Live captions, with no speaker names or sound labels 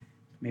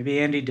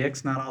Maybe Andy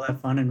Dick's not all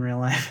that fun in real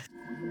life.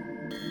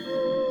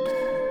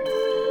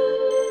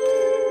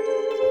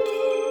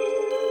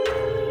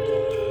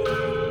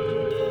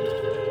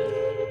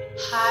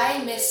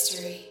 High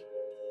Mystery.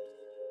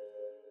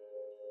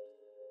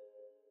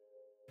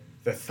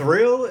 The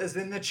thrill is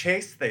in the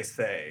chase, they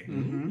say.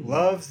 Mm-hmm.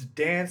 Love's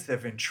dance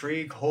of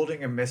intrigue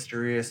holding a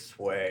mysterious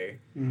sway.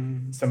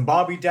 Mm. Some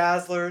Bobby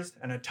Dazzlers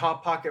and a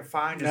top pocket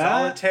find is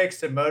all it takes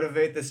to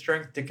motivate the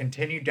strength to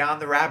continue down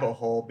the rabbit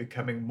hole,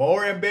 becoming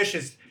more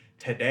ambitious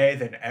today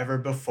than ever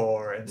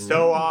before, and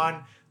so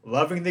on,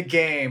 loving the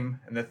game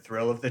and the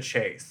thrill of the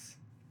chase.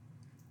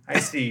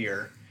 I see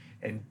her,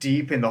 and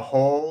deep in the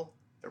hole,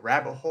 the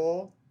rabbit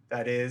hole,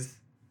 that is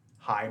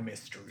High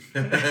Mystery.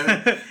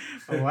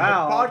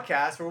 Wow. A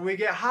podcast where we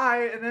get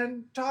high and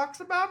then talks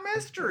about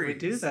mysteries. We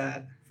do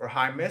that. For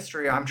High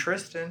Mystery, I'm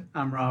Tristan.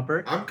 I'm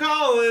Robert. I'm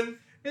Colin.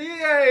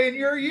 Yay, and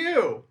you're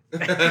you.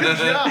 Good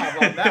job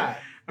on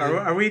that.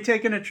 Are we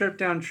taking a trip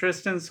down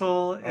Tristan's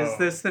hole? Is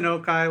this an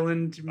Oak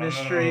Island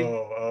mystery?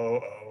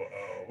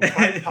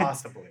 Quite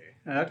possibly.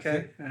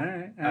 Okay. All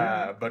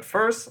right. But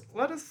first,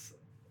 let us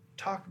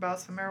talk about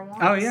some marijuana.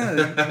 Oh,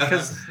 yeah,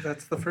 because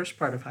that's the first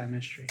part of High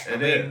Mystery.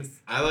 It is.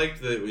 I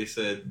liked that we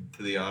said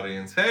to the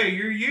audience, hey,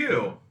 you're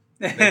you.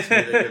 Makes me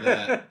think of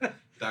that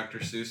Dr.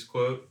 Seuss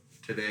quote.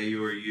 Today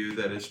you are you,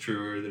 that is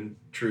truer than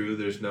true.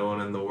 There's no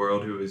one in the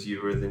world who is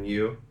youer than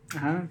you.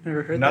 I've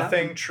never heard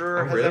Nothing that.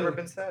 truer has ever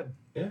been said.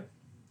 Yeah.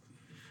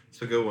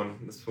 It's a good one.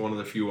 It's one of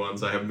the few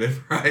ones I have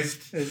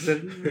memorized. Is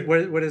it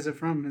what is it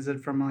from? Is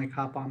it from like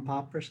Hop on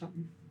Pop or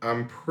something?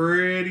 I'm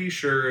pretty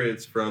sure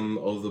it's from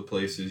All the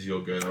Places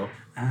You'll Go.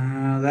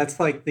 That's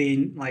like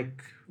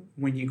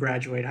when you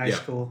graduate high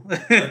school.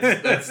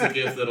 That's the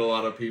gift that a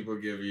lot of people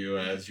give you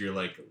as your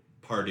like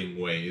parting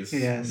ways.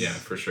 Yes. Yeah,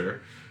 for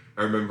sure.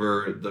 I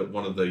remember that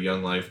one of the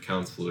Young Life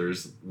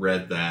counselors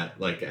read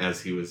that like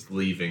as he was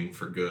leaving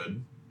for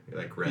good. He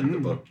like read the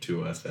book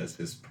to us as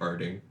his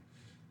parting.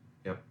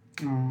 Yep.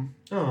 Oh.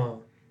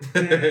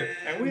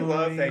 And we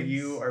love that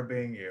you are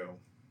being you.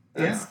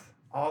 That's Yeah.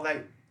 all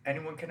that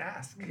anyone can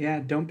ask. Yeah,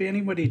 don't be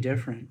anybody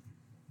different.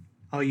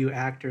 All you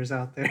actors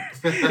out there.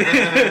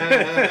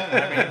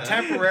 I mean,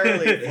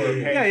 temporarily for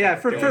pay. Yeah,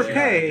 for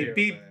pay.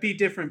 Do, be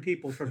different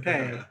people for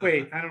pay.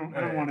 Wait, I don't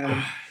want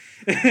to.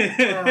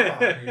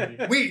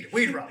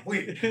 Weed, Rob,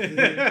 weed.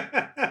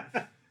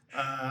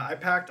 I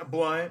packed a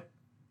blunt.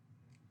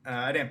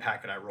 I didn't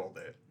pack it, I rolled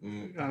it.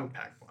 I don't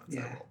pack blunts,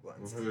 I roll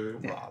blunts.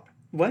 Rob.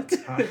 What?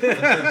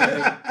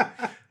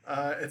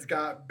 It's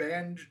got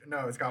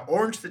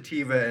orange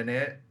sativa in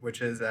it,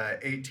 which is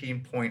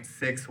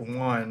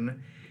 18.61.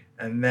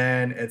 And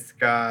then it's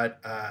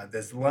got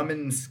this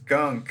lemon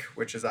skunk,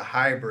 which is a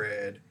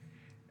hybrid,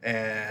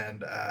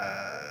 and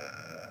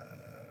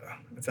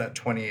it's at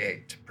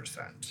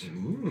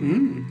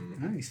 28%.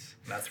 Nice.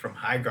 That's from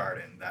High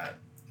Garden, that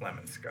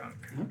lemon skunk.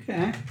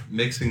 Okay.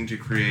 Mixing to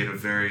create a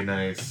very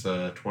nice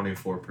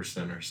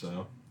 24% or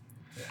so.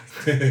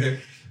 Yes.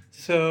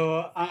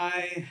 So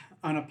I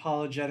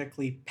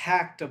unapologetically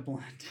packed a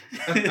blunt.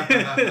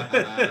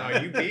 Oh,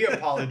 you be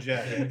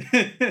apologetic.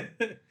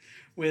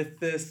 With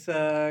this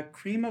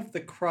cream of the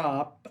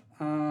crop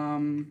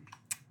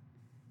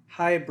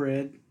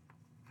hybrid.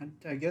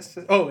 I guess.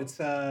 It's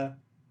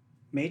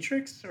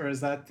Matrix, or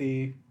is that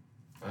the?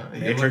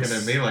 You're looking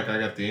at me like I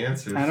got the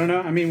answers. I don't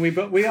know. I mean,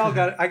 we all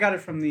got it. I got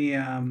it from the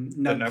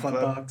Nut Club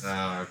box.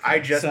 Okay. I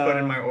just put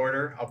in my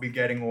order. I'll be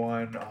getting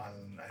one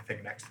on, I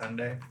think, next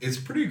Sunday. It's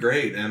pretty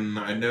great, and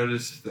I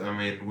noticed,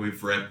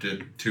 we've repped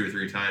it 2 or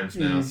 3 times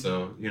now,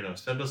 so,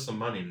 send us some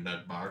money,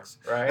 Nutbox.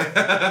 Right?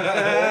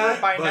 Or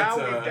by now,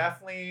 we've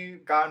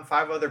definitely gotten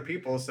 5 other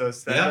people, so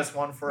send us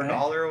one for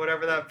 $1 or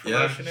whatever that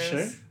promotion is.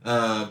 Sure.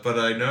 But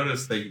I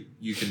noticed that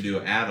you can do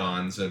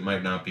add-ons. It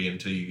might not be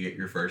until you get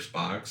your first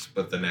box,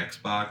 but the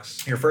next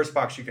box. Your first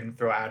box, you can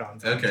throw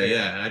add-ons on. Okay,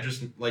 yeah. I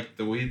just,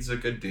 the weed's a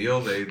good deal.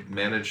 They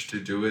managed to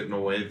do it in a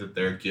way that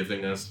they're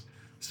giving us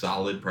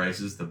solid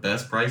prices, the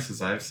best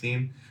prices I've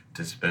seen,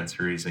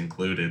 dispensaries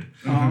included.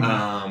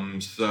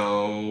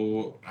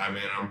 So,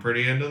 I'm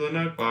pretty into the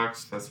nut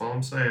box. That's all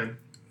I'm saying.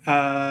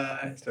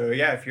 So,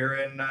 yeah, if you're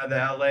in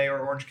the LA or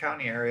Orange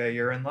County area,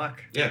 you're in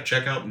luck. Yeah,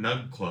 check out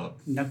Nug Club.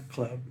 Nut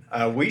Club.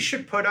 We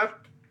should put up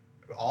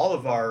all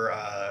of our,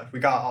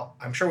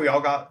 I'm sure we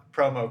all got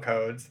promo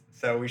codes,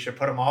 so we should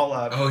put them all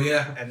up. Oh,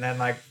 yeah. And then,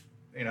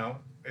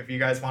 if you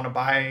guys want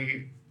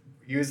to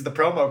use the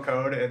promo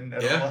code, and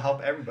it'll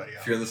help everybody out.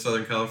 If you're in the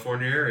Southern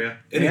California area.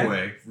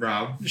 Anyway,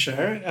 Rob.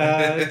 Sure.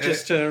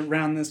 Just to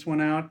round this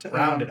one out.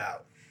 Round it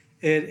out.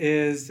 It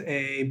is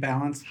a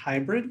balanced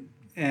hybrid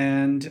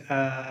and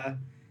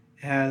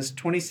has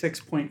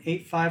 26.85%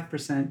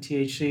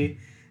 THC,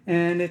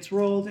 and it's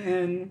rolled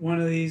in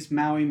one of these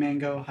Maui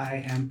Mango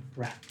high hemp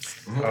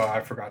wraps. Oh,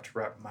 I forgot to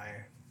wrap my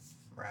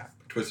wrap.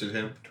 Twisted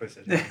hemp.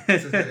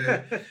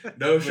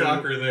 No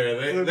shocker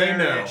there. They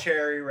know.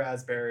 Cherry,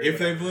 raspberry. If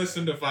they've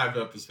listened to 5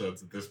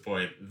 episodes at this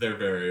point, they're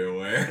very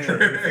aware.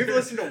 If you've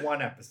listened to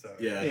 1 episode.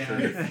 Yeah.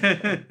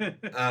 Sure.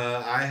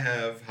 I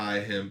have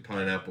high hemp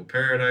pineapple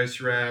paradise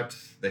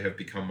wraps. They have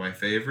become my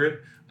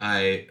favorite.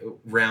 I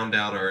round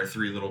out our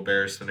Three Little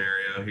Bears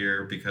scenario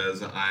here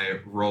because I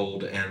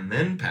rolled and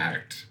then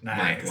packed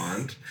my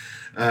blunt.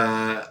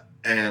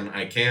 And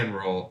I can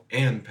roll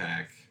and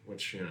pack,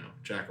 which,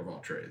 jack of all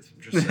trades.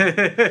 I'm just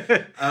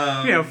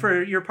saying.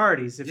 For your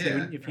parties, if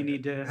you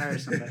need to hire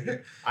somebody.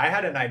 I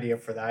had an idea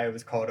for that. It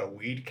was called a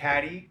weed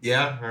caddy.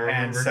 Yeah, I remember.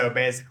 And so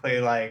basically,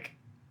 like,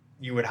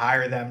 you would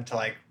hire them to,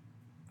 like,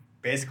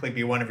 basically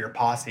be one of your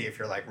posse if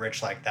you're, like,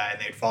 rich like that.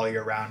 And they'd follow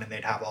you around and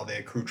they'd have all the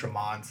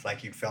accoutrements.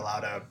 Like, you'd fill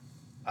out a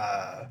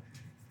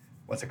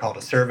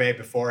survey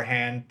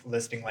beforehand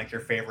listing, like,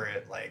 your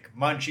favorite, like,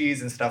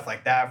 munchies and stuff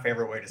like that,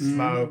 favorite way to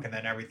smoke, and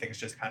then everything's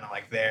just kind of,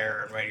 like,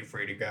 there and ready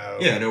for you to go.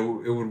 Yeah, and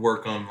it would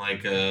work on,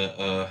 like,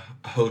 a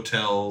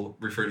hotel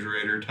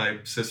refrigerator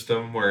type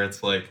system where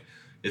it's, like,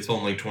 it's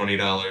only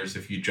 $20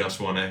 if you just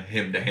want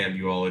him to hand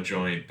you all a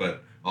joint,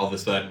 but all of a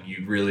sudden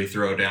you really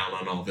throw down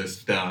on all this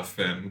stuff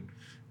and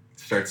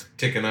starts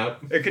ticking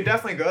up. It could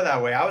definitely go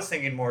that way. I was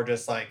thinking more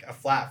just like a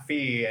flat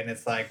fee, and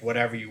it's like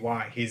whatever you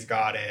want, he's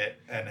got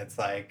it, and it's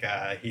like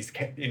he's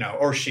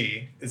or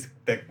she is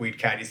the weed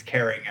caddy's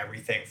carrying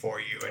everything for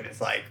you, and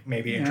it's like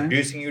maybe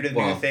introducing you to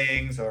new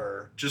things.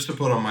 Or just to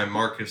put on my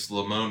Marcus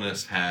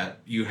Lemonis hat,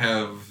 you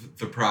have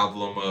the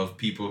problem of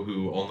people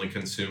who only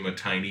consume a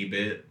tiny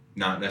bit,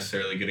 not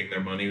necessarily getting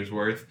their money's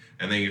worth,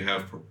 and then you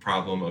have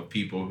problem of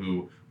people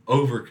who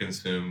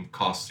overconsume,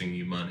 costing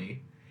you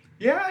money.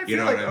 Yeah, I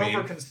feel like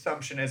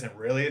overconsumption isn't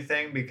really a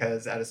thing,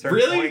 because at a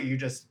certain point you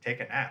just take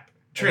a nap.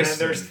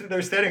 Tristan. And then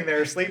they're sitting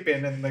there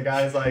sleeping, and the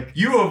guy's like...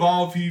 You of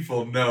all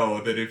people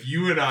know that if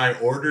you and I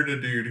ordered a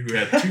dude who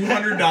had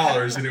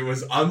 $200 and it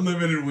was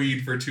unlimited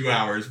weed for 2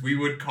 hours, we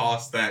would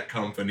cost that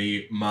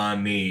company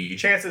money.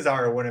 Chances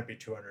are it wouldn't be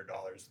 $200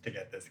 to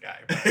get this guy.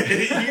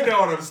 You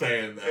know what I'm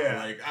saying, though.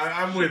 Yeah. Like,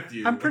 I'm with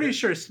you. I'm pretty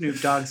sure Snoop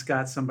Dogg's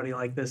got somebody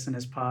like this in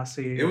his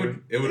posse. It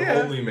would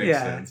only make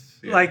sense.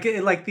 Yeah.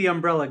 Like the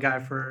umbrella guy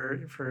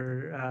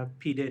for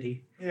P.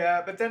 Diddy.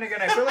 Yeah, but then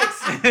again, I feel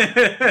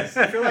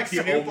like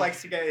Snoop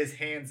likes to get his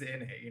hands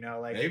in it.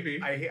 Like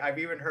maybe. I've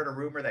even heard a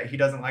rumor that he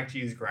doesn't like to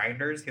use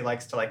grinders. He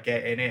likes to like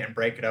get in it and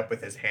break it up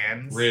with his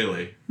hands.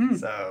 Really?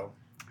 So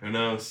who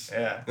knows?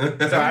 Yeah.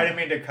 So I didn't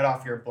mean to cut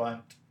off your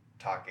blunt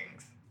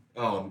talkings.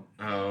 Oh,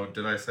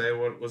 did I say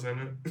what was in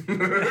it? I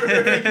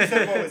think you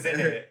said what was in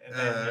it, and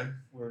then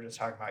we were just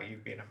talking about you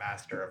being a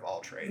master of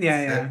all trades.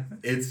 Yeah.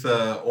 It's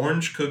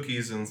orange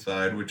cookies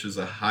inside, which is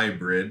a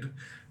hybrid.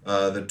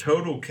 The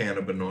total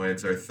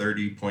cannabinoids are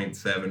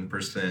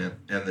 30.7%,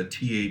 and the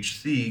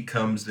THC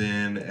comes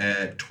in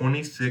at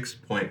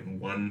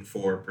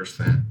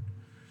 26.14%.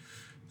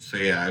 So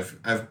yeah,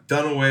 I've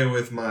done away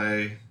with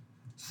my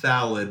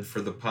salad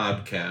for the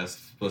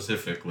podcast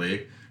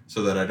specifically,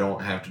 so that I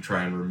don't have to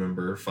try and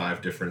remember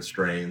 5 different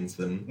strains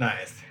and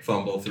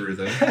fumble through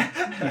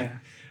them.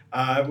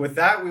 With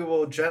that, we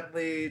will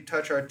gently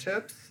touch our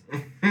tips.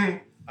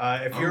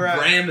 If you're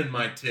branding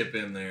my tip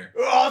in there.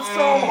 Oh, it's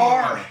so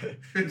hard.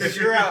 If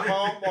you're at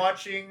home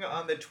watching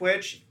on the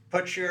Twitch,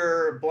 put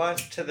your blunt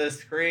to the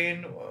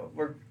screen.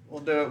 We'll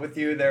do it with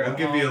you there. We'll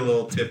give you a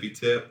little tippy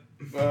tip.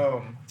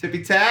 Boom.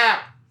 Tippy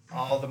tap.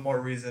 All the more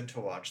reason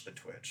to watch the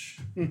Twitch.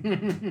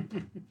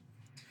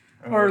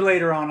 Or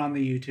later on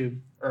the YouTube.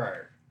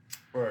 Right.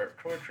 Where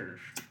Twitch is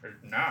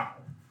now.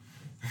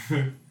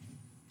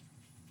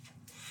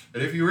 And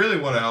if you really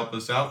want to help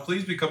us out,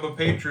 please become a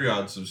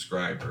Patreon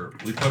subscriber.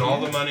 We put all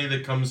the money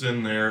that comes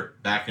in there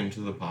back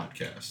into the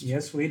podcast.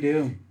 Yes, we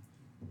do.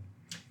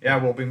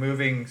 Yeah, we'll be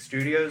moving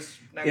studios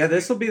next week.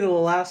 This will be the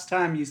last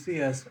time you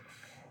see us.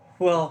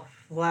 Well,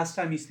 the last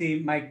time you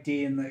see Mike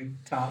D in the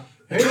top.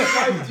 Hey,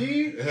 Mike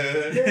D!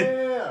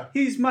 Yeah!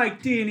 He's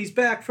Mike D and he's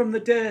back from the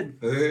dead.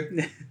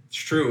 It's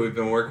true. We've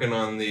been working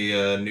on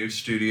the new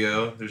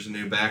studio. There's a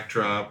new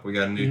backdrop. We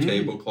got a new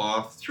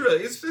tablecloth.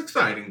 It's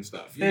exciting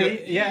stuff.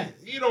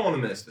 You don't want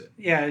to miss it.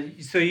 Yeah.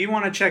 So you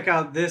want to check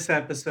out this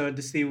episode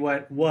to see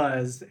what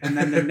was, and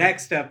then the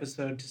next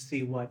episode to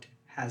see what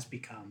has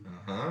become.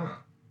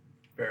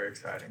 Very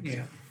exciting.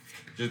 Yeah.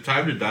 Is it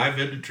time to dive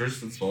into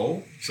Tristan's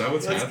soul? Is that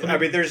what's happening? I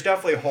mean, there's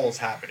definitely holes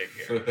happening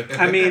here.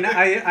 I mean,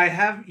 I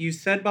have. You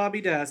said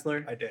Bobby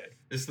Dazzler. I did.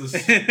 It's the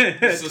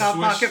Top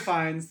Pocket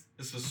Finds.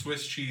 It's the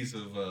Swiss cheese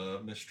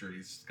of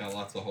mysteries. It's got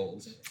lots of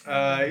holes.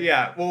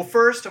 Yeah. Well,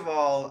 first of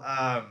all,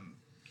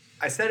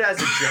 I said as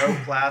a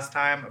joke last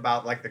time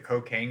about like the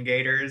cocaine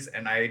gators,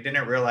 and I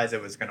didn't realize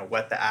it was going to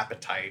whet the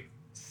appetite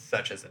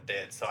such as it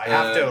did. So I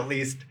have to at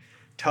least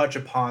touch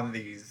upon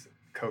these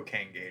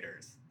cocaine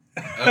gators.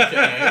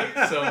 Okay.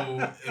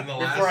 So in the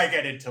before I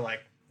get into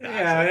like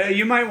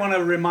you might want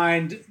to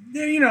remind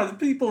the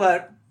people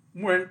that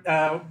weren't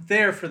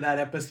there for that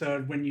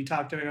episode when you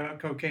talked about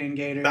cocaine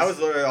gators. That was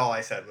literally all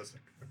I said was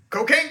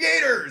cocaine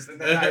gators,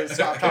 and then I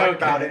stopped talking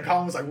about it. And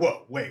Colin was like,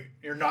 "Whoa, wait,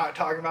 you're not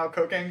talking about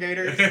cocaine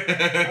gators?"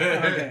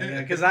 Okay,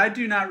 because I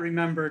do not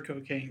remember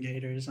cocaine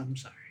gators. I'm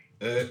sorry.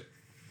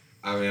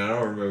 I mean, I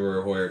don't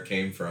remember where it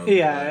came from.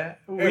 Yeah,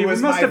 we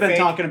was must my have been fake-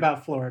 talking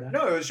about Florida.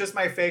 No, it was just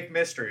my fake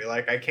mystery.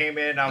 Like, I came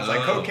in, I was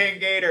like, Oh. cocaine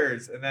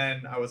gators. And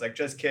then I was like,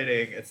 just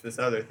kidding. It's this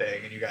other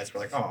thing. And you guys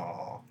were like,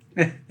 oh.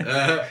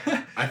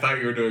 I thought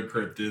you were doing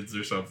cryptids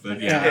or something.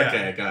 Yeah, Yeah.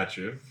 okay, got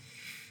you.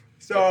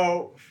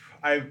 So,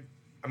 I'm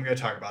going to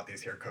talk about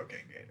these here cocaine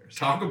gators.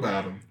 Talk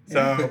about them.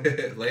 So,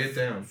 Lay it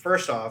down.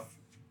 first off,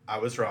 I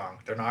was wrong.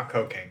 They're not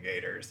cocaine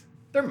gators.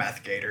 They're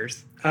meth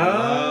gators.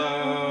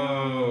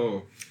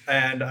 Oh.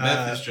 And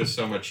Meth is just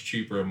so much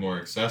cheaper and more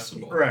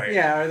accessible. right.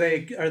 Yeah, are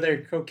they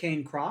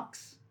cocaine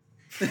crocs?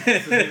 What's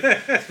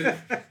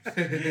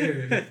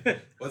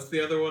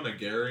the other one? A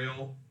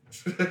Gariel?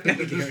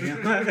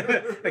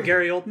 A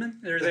Gary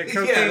Oldman? Are there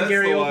cocaine Yeah, that's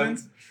Gary the one.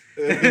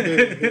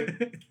 Oldmans?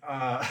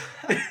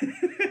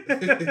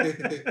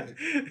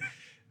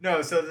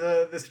 No,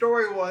 so the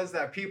story was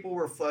that people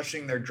were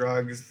flushing their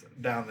drugs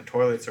down the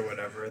toilets or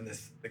whatever, and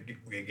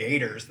the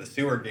gators, the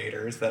sewer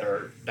gators that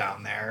are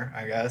down there,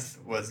 I guess,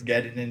 was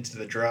getting into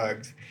the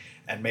drugs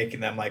and making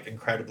them like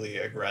incredibly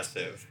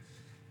aggressive.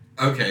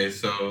 Okay,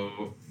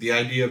 so the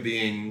idea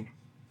being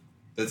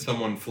that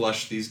someone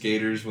flushed these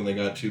gators when they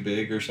got too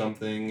big or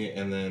something,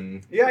 and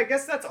then... Yeah, I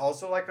guess that's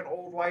also like an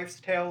old wives'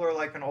 tale or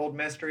like an old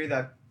mystery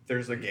that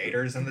there's a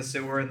gators in the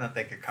sewer and that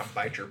they could come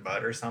bite your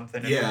butt or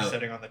something if Yeah. you're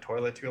sitting on the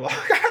toilet too long.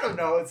 I don't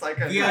know. It's like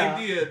The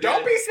idea...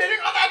 don't be sitting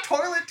on that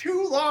toilet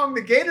too long.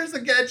 The gators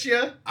will get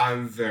you.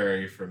 I'm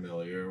very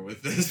familiar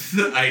with this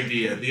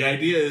idea. The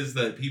idea is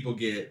that people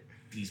get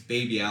these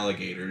baby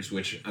alligators,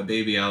 which a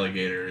baby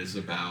alligator is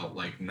about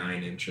like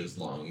 9 inches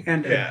long.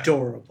 And Yeah.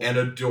 adorable. And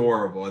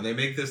adorable. And they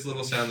make this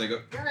little sound, they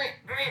go...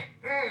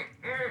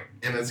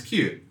 And it's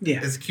cute. Yeah.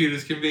 As cute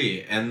as can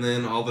be. And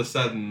then all of a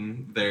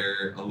sudden,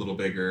 they're a little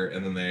bigger,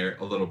 and then they're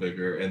a little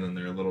bigger, and then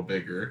they're a little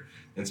bigger.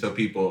 And so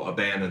people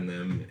abandon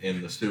them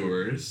in the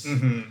sewers,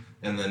 Mm-hmm.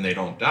 and then they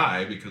don't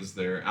die because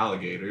they're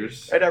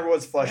alligators. And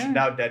everyone's flushing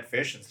Yeah. out dead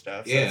fish and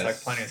stuff, so Yes, it's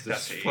like plenty of there's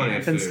stuff to plenty eat.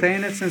 I've been food.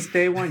 saying it since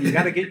day one. You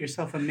got to get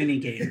yourself a mini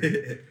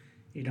gator.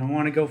 You don't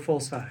want to go full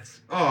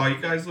size. Oh, you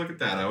guys, look at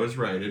that. I was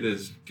right. It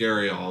is.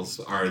 Gharials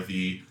are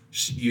the...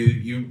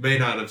 You may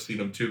not have seen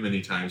them too many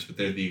times, but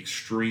they're the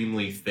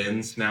extremely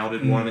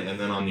thin-snouted one, and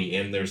then on the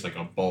end there's like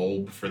a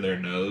bulb for their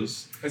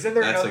nose. Isn't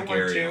there That's another a one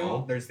gharial.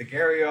 too? There's the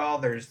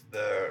gharial, there's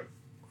the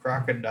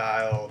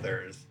crocodile,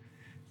 there's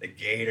the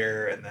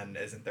gator, and then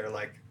isn't there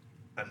like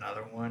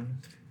another one?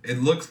 It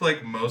looks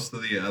like most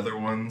of the other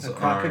ones A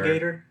are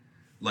crocagator?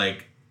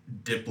 like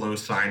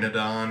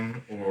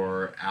Diplocynodon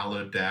or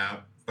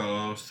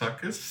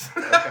Allodaposuchus.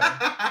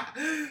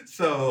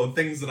 So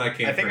things that I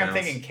can't I think pronounce.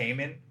 I'm thinking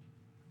caiman.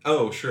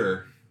 Oh,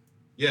 sure.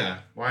 Yeah.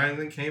 Why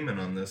isn't Cayman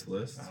on this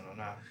list? I don't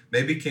know.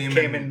 Maybe Cayman.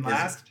 Cayman is-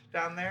 last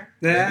down there?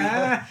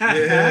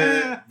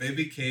 Yeah,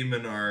 maybe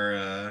Cayman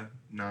are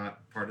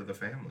not part of the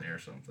family or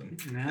something.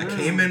 No. A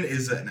caiman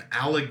is an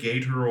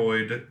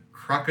alligatoroid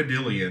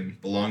crocodilian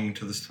belonging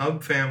to the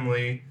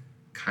subfamily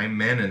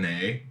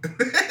Caimaninae.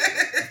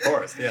 Of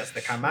course, yes,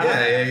 the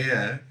Kaimana.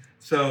 Yeah.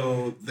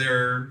 So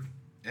they're,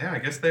 I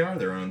guess they are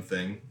their own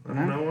thing. I don't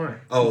Yeah. know why.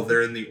 Oh,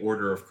 they're in the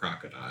order of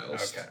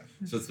crocodiles. Okay.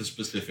 So it's a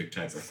specific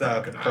type of So,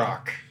 crocodile.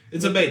 croc.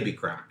 It's a baby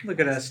croc.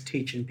 Look at us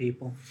teaching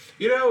people.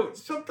 You know,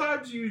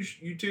 sometimes you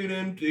tune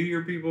in to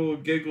hear people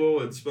giggle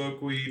and smoke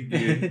weed.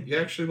 You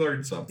actually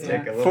learn something.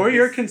 Take a little For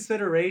your piece,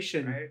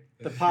 consideration, Right?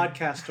 the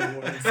podcast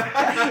awards.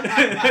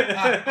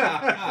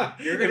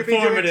 You're going to be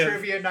doing Informative.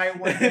 trivia night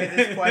one day.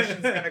 This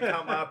question's going to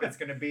come up. It's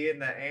going to be in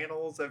the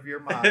annals of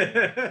your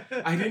mind.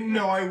 I didn't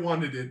know I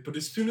wanted it, but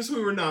as soon as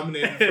we were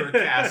nominated for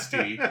a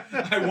Casty,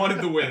 I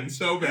wanted the win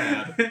so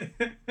bad.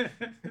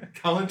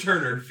 Colin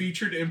Turner,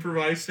 featured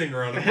improvised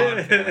singer on a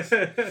podcast.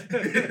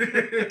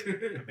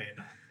 I mean,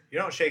 you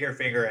don't shake your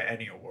finger at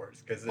any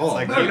awards because it's Oh,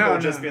 like no, people no,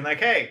 just no. being like,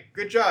 "Hey,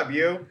 good job,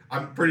 you."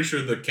 I'm pretty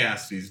sure the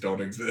Casties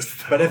don't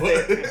exist. But if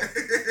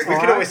though. We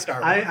could always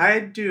start one. I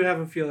do have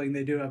a feeling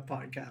they do have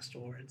podcast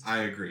awards.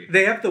 I agree.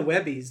 They have the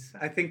Webbies.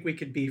 I think we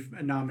could be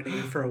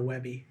nominated for a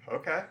Webby.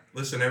 Okay.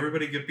 Listen,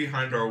 everybody get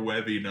behind our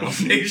Webby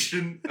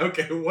nomination.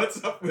 Okay,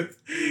 what's up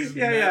with these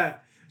Yeah, meth- yeah.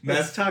 Let's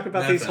meth- talk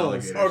about meth these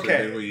holes. alligators? Did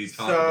Okay. we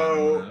talk about them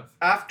So enough?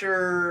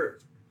 after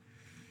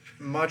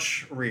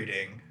much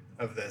reading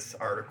of this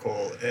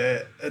article,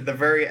 at the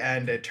very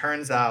end, it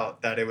turns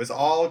out that it was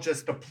all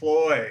just a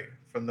ploy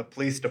from the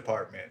police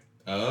department.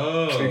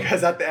 Oh.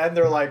 Because at the end,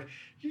 they're like,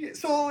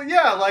 so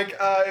yeah, like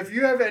if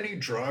you have any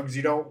drugs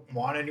you don't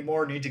want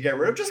anymore, need to get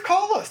rid of, just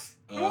call us.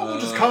 We'll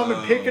just come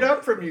and pick it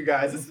up from you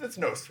guys. It's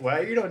no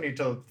sweat. You don't need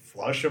to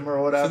flush them or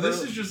So whatever.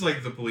 this is just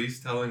like the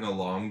police telling a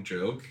long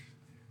joke?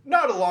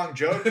 Not a long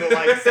joke, but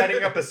like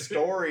setting up a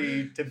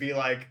story to be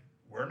like,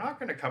 we're not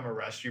going to come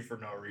arrest you for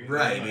no reason.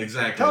 Right, Like,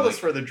 exactly. Tell Like,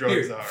 us where the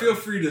drugs Here, are. feel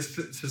free to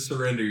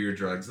surrender your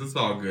drugs. That's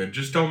all good.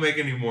 Just don't make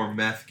any more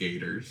meth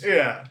gators.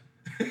 Yeah.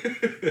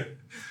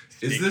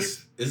 Is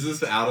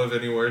this out of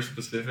anywhere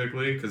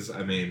specifically? Because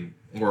I mean,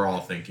 we're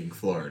all thinking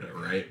Florida,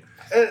 right?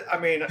 I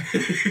mean,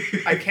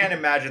 I can't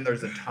imagine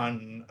there's a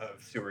ton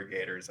of sewer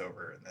gators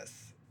over in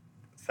this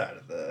side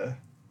of the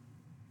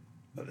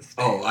of the state.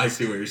 Oh, I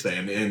see what you're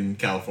saying. In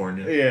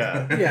California.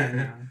 Yeah. Yeah,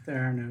 no,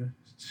 there are no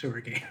sewer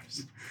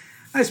gators.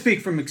 I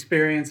speak from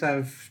experience.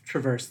 I've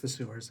traversed the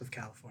sewers of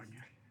California.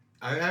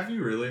 Have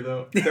you really,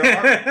 though?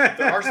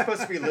 There are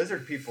supposed to be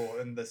lizard people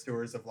in the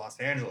sewers of Los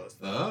Angeles.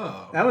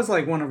 Oh. That was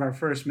like one of our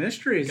first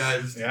mysteries.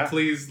 Guys, Yeah.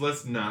 please,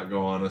 let's not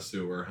go on a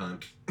sewer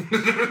hunt.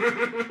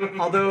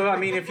 Although, I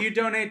mean, if you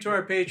donate to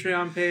our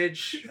Patreon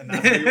page, And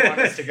that's where you want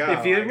us to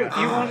go,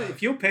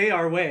 if you'll pay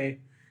our way.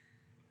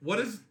 What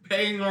is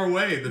paying our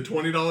way? The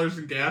 $20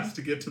 in gas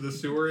to get to the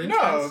sewer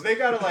entrance? No, they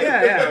gotta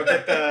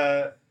get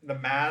the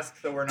mask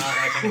so we're not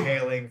like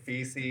inhaling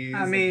feces.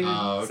 I mean,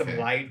 some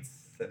lights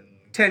and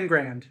 10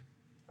 grand.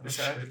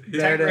 okay.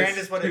 There 10 it grand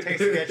is. is what it takes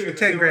to get you to the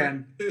 10 sewer.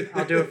 grand.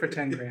 I'll do it for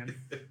 10 grand.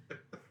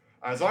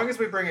 As long as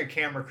we bring a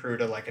camera crew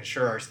to like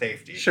ensure our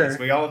safety. 'Cause Sure.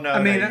 We all know.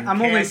 I mean, that you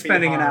I'm only can't be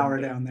spending an hour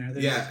harmed. down there.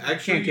 There's- Yeah, you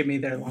actually, can't get me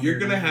there longer. you're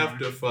gonna than an have hour.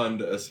 to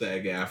fund a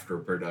SAG after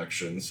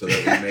production so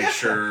that we make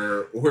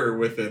sure we're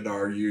within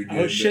our union.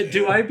 Oh shit!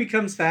 Do I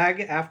become SAG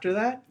after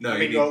that? No, I you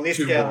mean, need you'll at least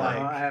 2 get, more. like-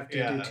 I have to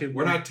do 2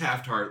 We're more. not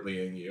Taft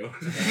Hartleying you.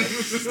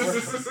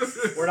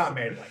 We're not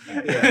made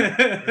like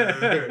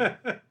that.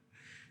 Yeah.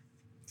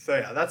 So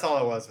yeah, that's all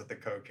it was with the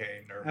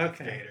cocaine or with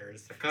Okay.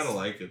 gators. I kind of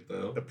like it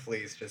though. The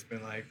police just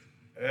been like,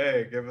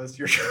 "Hey, give us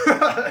your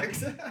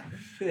drugs."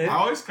 I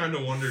always kind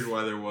of wondered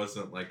why there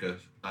wasn't like an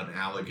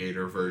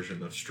alligator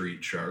version of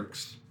Street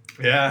Sharks.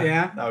 Yeah,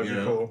 Yeah. that would be You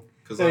know? cool.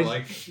 Because I There's-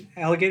 like.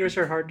 Alligators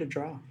are hard to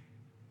draw.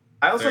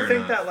 I also Fair think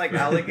enough. that like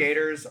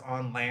alligators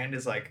on land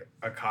is like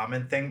a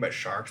common thing, but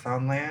sharks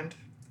on land,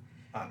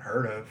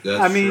 unheard of. That's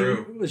I mean,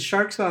 true. with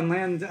sharks on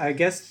land, I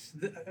guess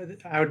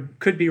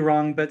could be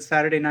wrong, but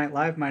Saturday Night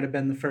Live might have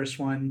been the first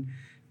one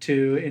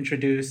to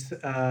introduce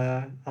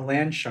a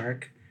land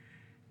shark,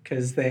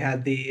 because they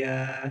had the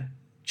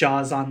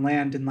Jaws on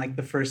land in like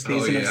the first Oh,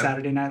 season of yeah.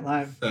 Saturday Night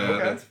Live. Okay.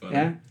 That's funny.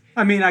 Yeah.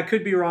 I mean, I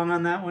could be wrong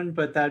on that one,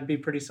 but that'd be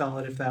pretty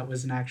solid if that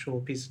was an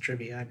actual piece of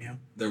trivia I knew.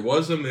 There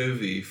was a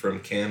movie from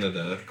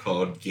Canada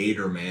called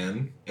Gator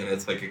Man, and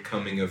it's like a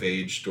coming of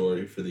age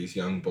story for these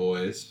young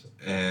boys,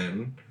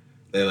 and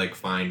they like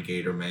find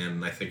Gator Man,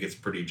 and I think it's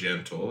pretty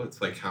gentle.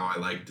 It's like how I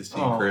like to see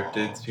Aw.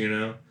 cryptids, you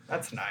know?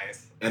 That's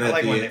nice. And I at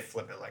like the when e- they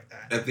flip it like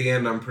that. At the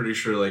end, I'm pretty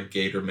sure like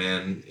Gator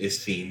Man is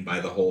seen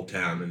by the whole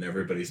town, and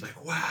everybody's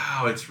like,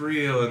 "Wow, it's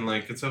real," and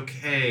like it's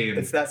okay. And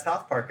It's that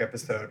South Park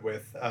episode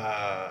with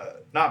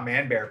not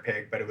Man Bear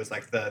Pig, but it was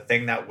like the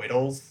thing that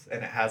whittles,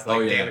 and it has like Oh,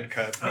 yeah. David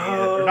Duchovny,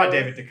 Oh. or not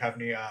David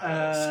Duchovny.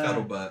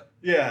 Scuttlebutt.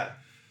 Yeah,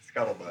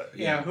 Scuttlebutt.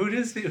 Yeah, who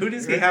does he Who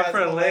have has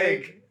for a the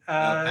leg?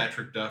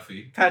 Patrick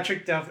Duffy.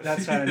 Patrick Duffy.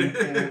 That's how I knew.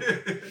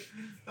 Yeah.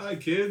 Hi,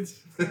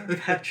 kids.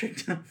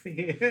 Patrick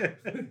Duffy.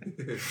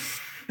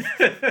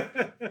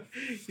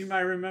 You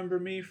might remember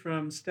me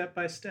from Step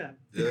by Step.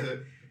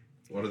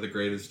 One of the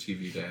greatest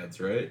TV dads,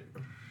 right?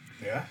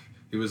 Yeah.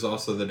 He was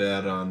also the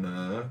dad on,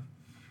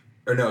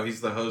 or no,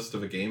 he's the host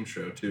of a game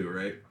show too,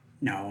 right?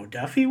 No,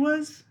 Duffy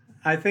was?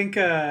 I think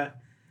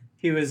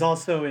he was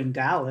also in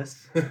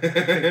Dallas. I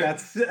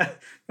think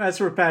that's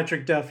where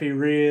Patrick Duffy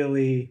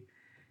really,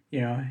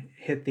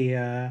 hit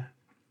the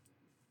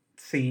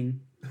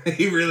scene.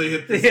 He really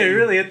hit the Yeah, he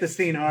really hit the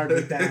scene hard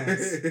with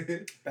Dallas.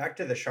 Back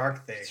to the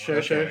shark thing.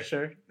 Sure.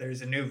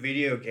 There's a new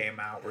video game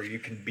out where you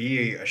can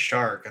be a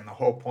shark, and the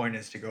whole point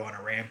is to go on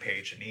a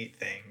rampage and eat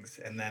things.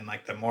 And then,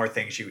 like, the more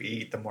things you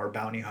eat, the more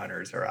bounty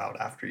hunters are out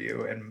after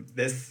you. And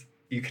this,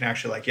 you can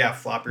actually, like,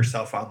 flop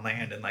yourself on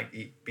land and, like,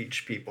 eat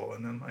beach people.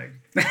 And then, like,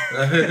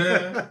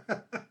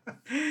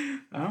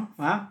 Oh,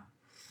 wow.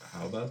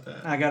 How about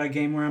that? I got a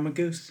game where I'm a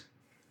goose.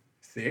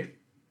 see?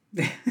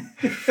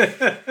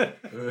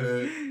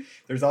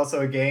 There's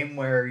also a game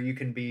where you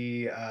can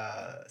be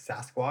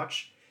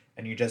Sasquatch,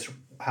 and you just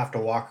have to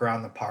walk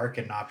around the park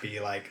and not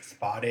be like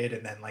spotted,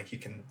 and then like you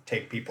can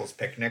take people's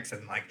picnics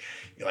and like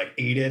you like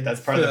eat it. That's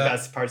part of the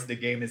best parts of the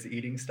game is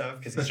eating stuff,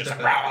 because he's just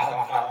like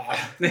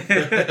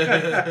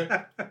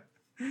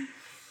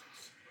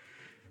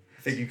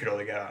I think you could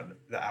only get on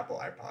the Apple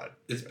iPod.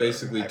 It's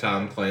basically Or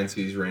Tom iPod.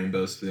 Clancy's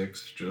Rainbow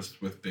Six, just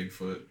with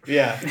Bigfoot.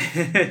 Yeah.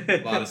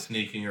 A lot of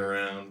sneaking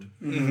around.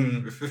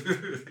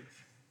 Mhm.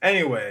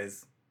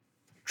 Anyways,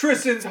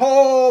 Tristan's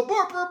hole.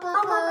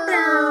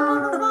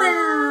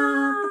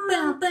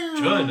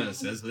 Join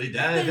us as we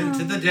dive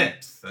into the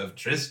depths of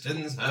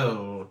Tristan's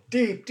hole.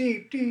 Deep.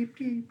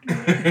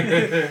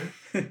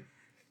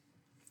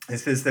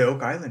 This is the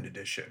Oak Island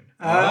edition.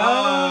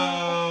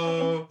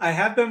 Oh. I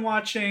have been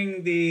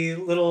watching the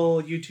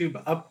little YouTube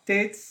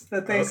updates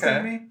that they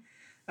sent me.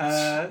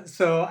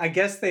 So I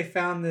guess they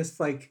found this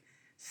like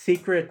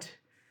secret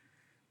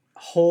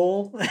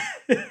hole,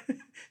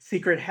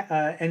 secret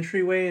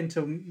entryway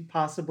into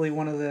possibly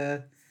one of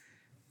the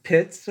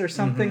pits or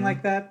something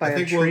like that by I a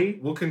think tree.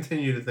 we'll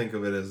continue to think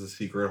of it as a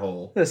secret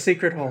hole. The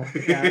secret hole.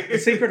 Yeah, the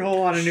secret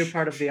hole on a new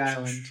part of the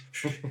island.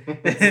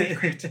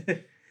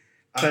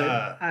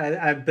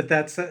 But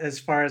that's as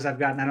far as I've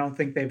gotten. I don't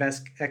think they've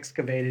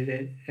excavated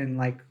it and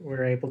like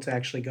we're able to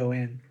actually go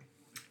in.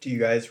 Do you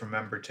guys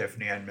remember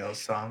Tiffany and Mills'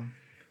 song?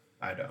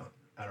 I don't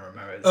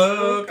remember. It's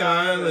Oak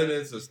Island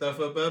is a stuff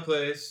up a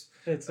place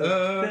It's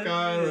Oak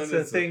Island, it's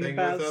a thing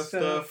about with us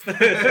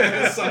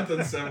stuff.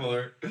 Something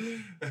similar.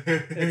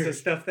 It's the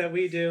stuff that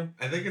we do.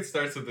 I think it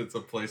starts with "It's a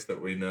place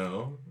that we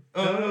know."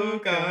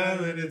 Oak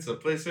Island, it's a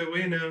place that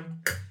we know.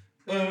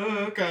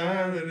 Oak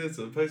Island, it's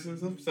a place with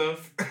some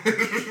stuff.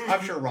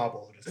 I'm sure Rob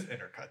will just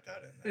intercut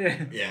that in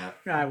there. Yeah.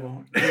 I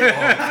won't.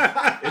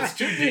 It's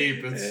too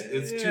deep.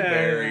 It's too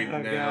buried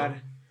oh now.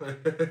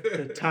 God.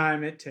 The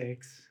time it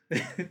takes.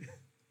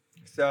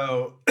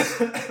 So,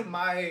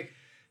 my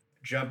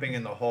jumping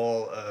in the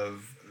hole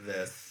of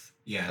this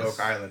Yes. Oak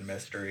Island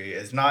mystery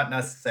is not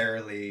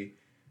necessarily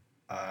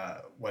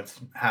what's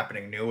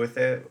happening new with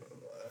it.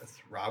 As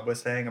Rob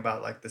was saying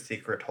about like the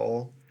secret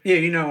hole. Yeah,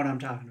 you know what I'm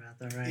talking about,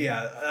 though, right?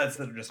 Yeah, that's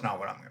just not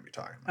what I'm going to be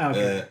talking about.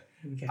 Okay.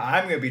 Okay.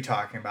 I'm going to be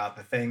talking about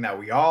the thing that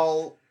we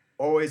all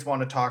always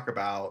want to talk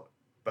about,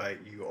 but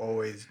you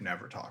always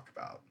never talk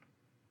about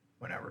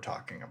whenever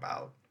talking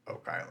about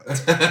Oak Island.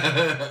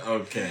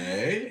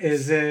 Okay.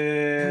 Is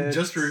it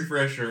Just a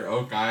refresher,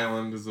 Oak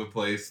Island is a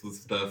place with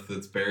stuff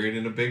that's buried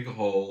in a big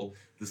hole.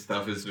 The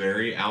stuff is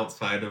very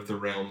outside of the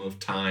realm of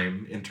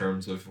time in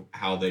terms of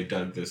how they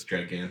dug this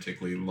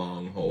gigantically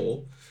long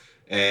hole.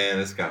 And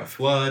it's got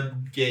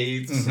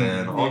floodgates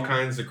and all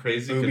kinds of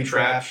crazy Booby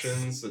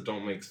contraptions that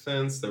don't make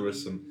sense. There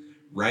was some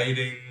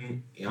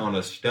writing on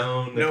a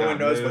stone. No one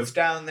knows what's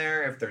down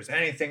there, if there's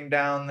anything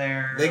down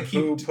there,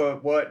 who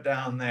put what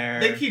down there.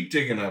 They keep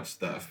digging up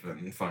stuff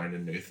and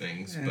finding new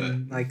things,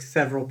 and, like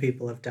several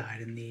people have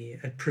died in the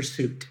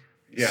pursuit.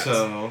 Yes.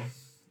 So,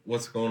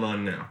 what's going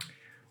on now?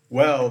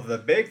 Well, the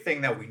big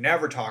thing that we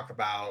never talk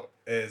about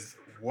is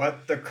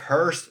what the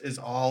curse is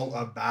all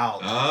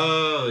about.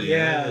 Oh,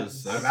 Yeah.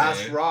 yes. I've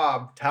asked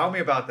Rob, tell me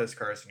about this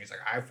curse, and he's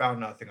like, I found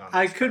nothing on this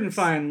I couldn't curse.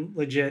 find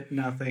legit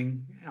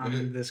nothing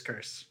on this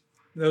curse.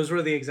 Those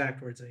were the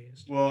exact words I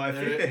used. Well, I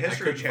think the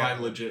History I couldn't find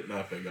Channel. legit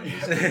nothing on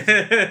this.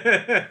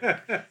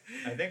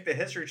 I think the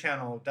History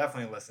Channel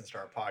definitely listens to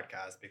our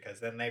podcast because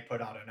then they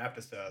put out an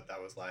episode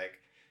that was like,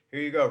 here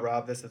you go,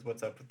 Rob. This is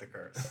what's up with the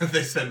curse.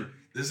 They said,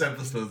 this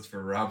episode's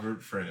for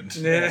Robert Friend.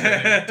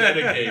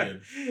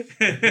 Dedicated.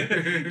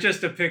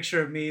 Just a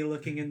picture of me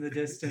looking in the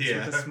distance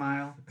Yeah. with a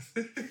smile.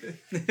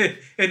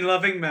 In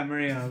loving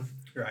memory of.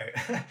 Right.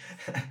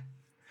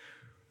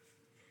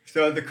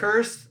 So the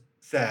curse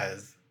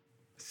says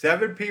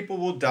 7 people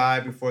will die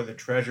before the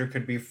treasure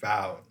could be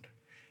found.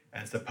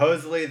 And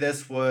supposedly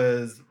this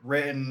was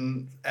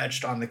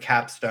etched on the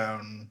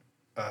capstone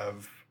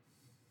of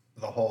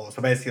the hole.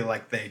 So basically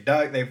like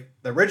the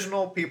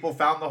original people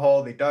found the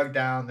hole, they dug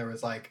down, there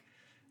was like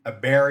a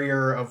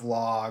barrier of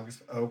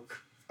logs, oak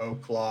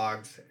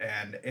logs,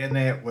 and in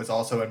it was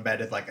also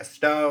embedded like a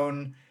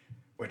stone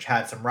which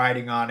had some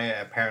writing on it.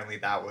 Apparently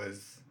that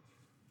was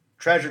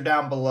treasure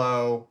down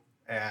below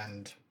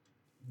and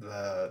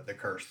the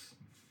curse.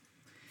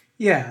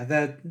 Yeah,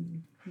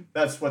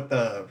 That's what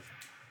the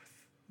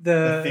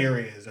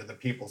theory is, or the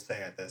people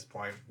say at this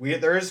point.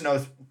 There's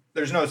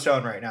no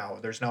stone right now.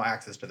 There's no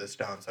access to the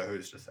stone, so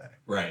who's to say?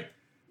 Right.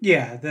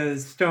 Yeah, the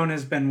stone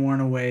has been worn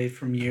away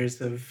from years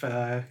of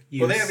use.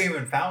 Well, they haven't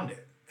even found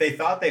it. They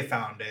thought they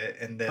found it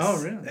in this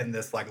really? in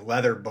this like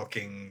leather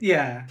booking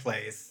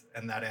place,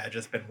 and that it had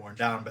just been worn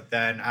down. But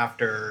then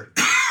after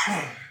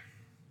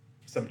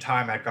some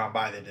time had gone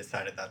by, they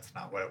decided that's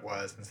not what it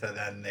was, and so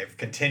then they've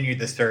continued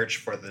the search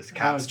for this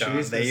capstone.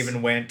 Jesus. They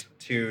even went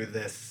to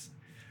this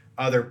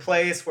other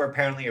place where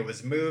apparently it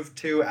was moved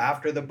to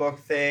after the book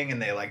thing, and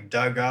they like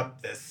dug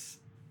up this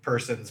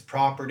person's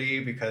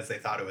property because they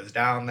thought it was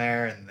down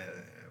there, and they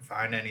didn't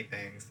find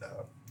anything.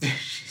 So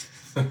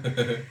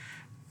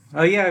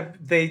Oh yeah,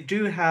 they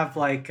do have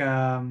like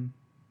I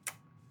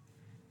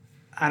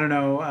don't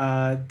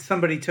know,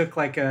 somebody took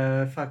like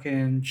a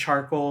fucking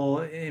charcoal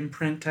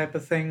imprint type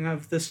of thing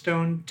of the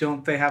stone.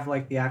 Don't they have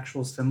like the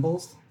actual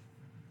symbols?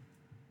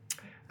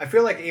 I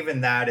feel like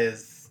even that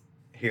is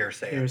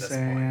hearsay at this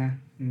point. Yeah.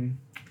 Mm.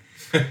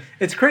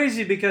 It's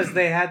crazy because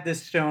they had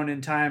this stone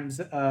in times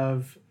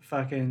of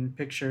fucking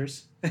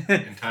pictures.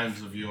 In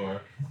times of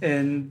yore.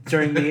 And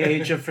during the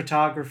age of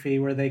photography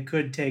where they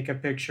could take a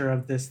picture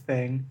of this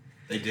thing.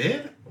 They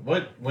did?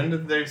 When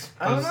did they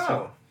I don't supposed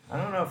know. I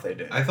don't know if they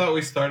did. I thought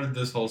we started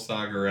this whole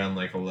saga around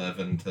like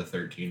 11 to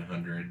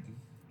 1300.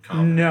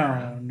 Common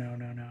era. No.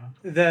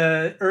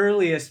 The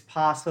earliest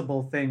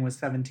possible thing was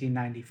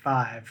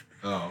 1795.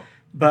 Oh. I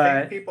But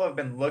think people have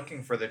been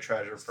looking for the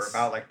treasure for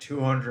about like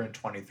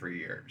 223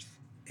 years.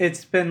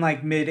 it's been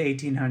like mid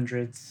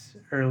 1800s,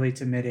 early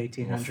to mid Well,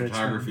 1800s.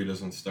 photography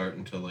doesn't start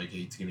until like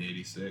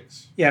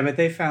 1886. Yeah, but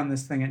they found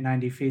this thing at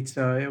 90 feet,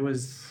 so it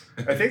was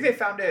I think they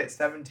found it at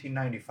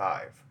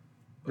 1795.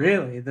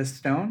 really the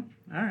stone.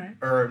 All right,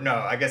 Or no,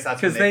 I guess that's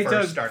when because they they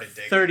first dug started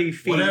digging. 30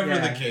 feet. Whatever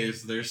yeah. the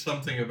case, there's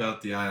something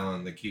about the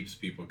island that keeps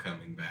people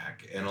coming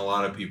back, and a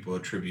lot of people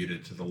attribute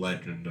it to the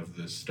legend of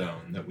this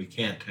stone that we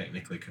can't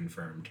technically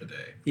confirm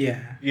today.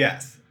 Yeah.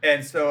 Yes.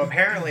 And so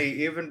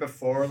apparently even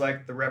before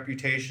like the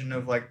reputation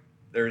of like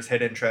there's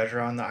hidden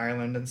treasure on the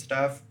island and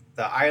stuff,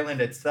 the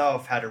island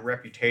itself had a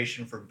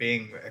reputation for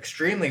being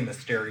extremely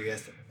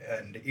mysterious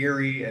and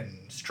eerie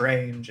and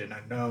strange and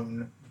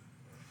unknown.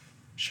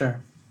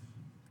 Sure.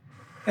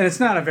 And it's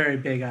not a very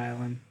big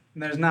island.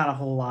 There's not a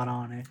whole lot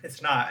on it.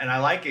 It's not, and I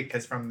like it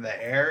because from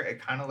the air,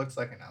 it kind of looks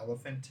like an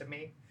elephant to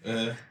me.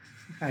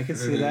 I can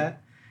see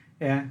that.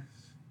 Yeah.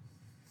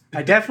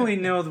 I definitely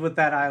know what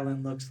that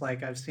island looks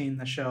like. I've seen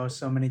the show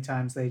so many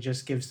times. They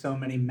just give so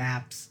many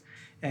maps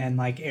and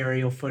like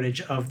aerial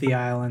footage of the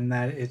island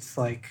that it's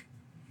like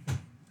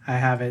I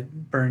have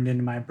it burned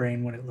into my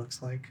brain what it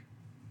looks like.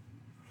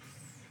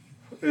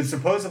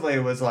 Supposedly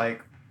it was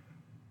like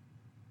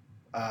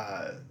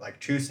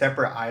two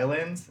separate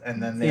islands,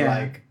 and then they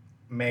like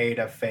made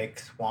a fake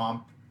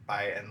swamp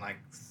and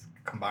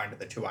combined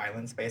the two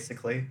islands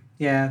basically.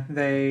 Yeah,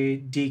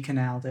 they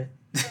decanaled it.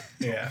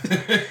 Yeah.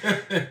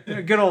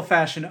 Good old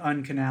fashioned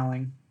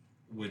uncanaling.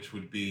 Which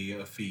would be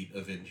a feat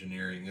of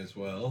engineering as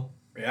well.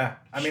 Yeah.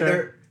 I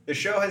mean, the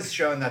show has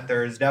shown that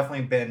there's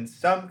definitely been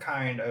some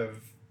kind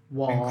of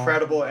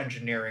incredible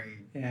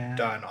engineering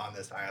done on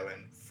this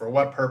island. For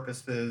what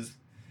purposes?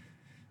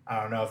 I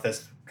don't know if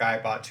this guy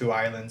bought two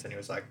islands and he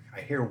was like,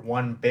 I hear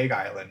one big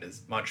island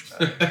is much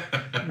better.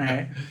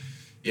 Right.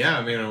 Yeah,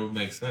 I mean, it would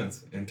make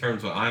sense. In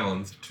terms of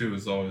islands, two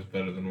is always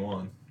better than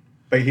one.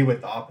 But he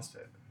went the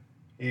opposite.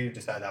 He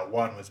decided that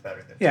one was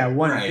better than two.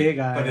 One big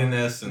island. But in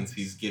essence,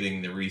 he's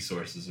getting the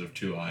resources of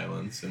two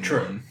islands in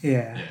True. one.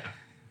 Yeah.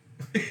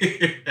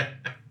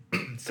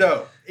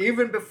 So,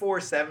 even before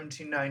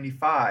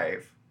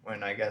 1795,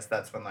 when I guess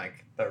that's when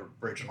like the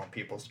original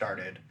people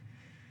started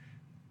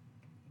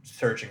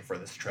searching for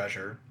this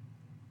treasure,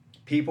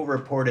 people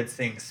reported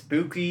seeing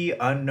spooky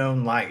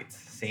unknown lights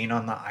seen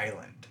on the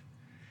island.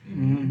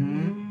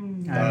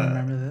 Mm-hmm. I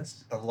remember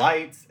this. The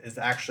lights is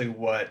actually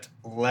what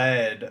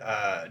led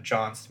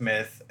John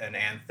Smith and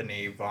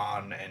Anthony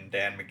Vaughn and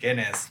Dan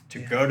McGinnis to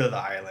go to the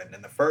island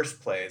in the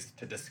first place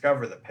to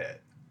discover the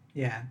pit.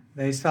 Yeah,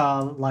 they saw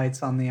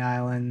lights on the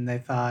island. They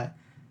thought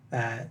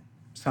that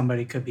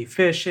somebody could be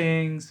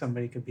fishing,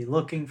 somebody could be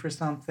looking for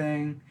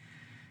something.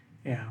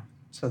 Yeah,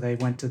 so they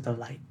went to the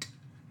light.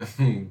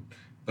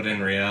 But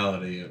in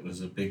reality, it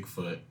was a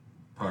Bigfoot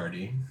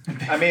party.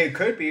 I mean, it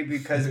could be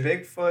because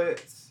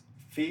Bigfoot's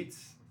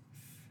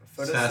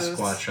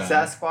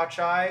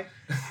Sasquatch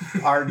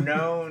are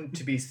known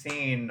to be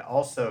seen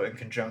also in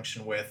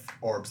conjunction with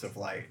orbs of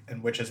light,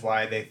 and which is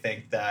why they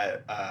think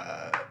that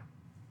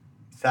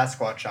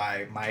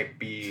Sasquatch might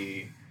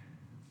be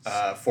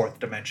fourth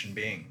dimension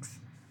beings.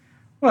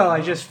 Well,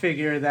 I just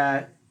figure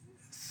that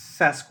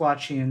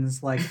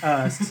Sasquatchians like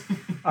us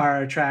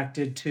are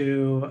attracted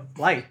to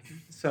light.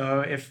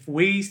 So if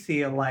we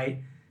see a light,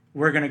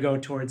 we're going to go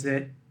towards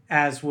it,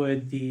 as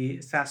would the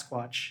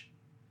Sasquatch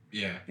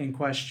in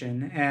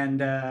question.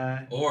 And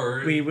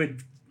or we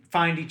would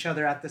find each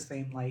other at the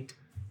same light.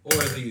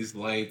 Or these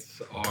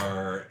lights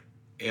are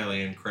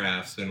alien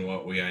crafts, and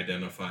what we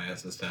identify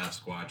as a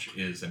Sasquatch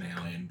is an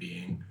alien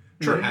being.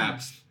 True.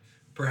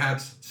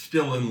 Perhaps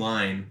still in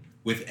line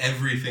with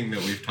everything that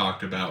we've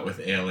talked about with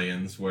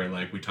aliens, where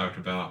like we talked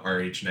about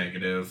Rh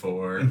negative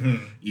or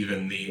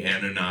even the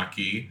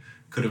Anunnaki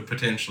could have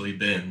potentially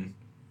been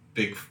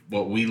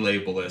what we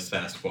label as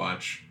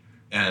Sasquatch.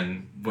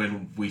 And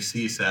when we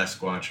see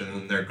Sasquatch and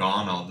then they're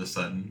gone all of a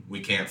sudden,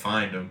 we can't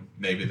find them.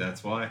 Maybe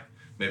that's why.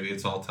 Maybe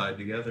it's all tied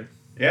together.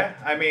 Yeah,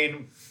 I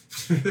mean,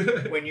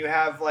 when you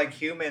have like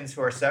humans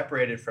who are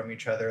separated from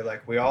each other,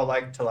 like we all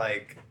like to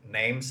like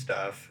name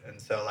stuff, and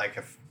so like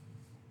if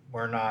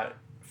we're not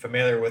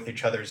familiar with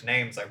each other's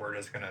names, like we're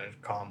just gonna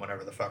call them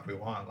whatever the fuck we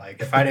want.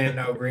 Like if I didn't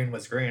know green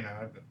was green,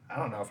 I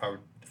don't know if I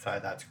would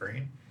decide that's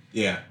green.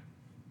 Yeah.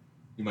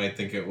 You might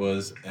think it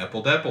was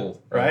Apple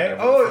Depple. Right?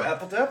 Oh,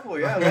 Apple Depple,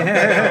 yeah, I love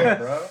that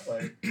show, bro.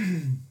 Like,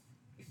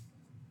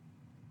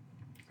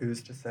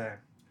 who's to say?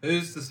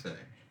 Who's to say?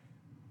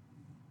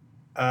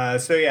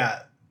 So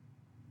yeah,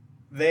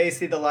 they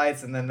see the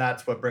lights, and then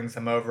that's what brings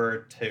them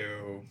over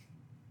to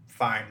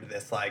find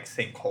this like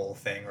sinkhole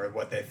thing, or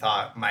what they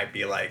thought might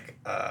be like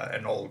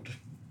an old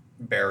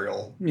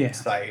burial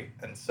site.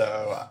 And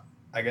so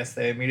I guess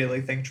they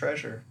immediately think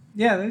treasure.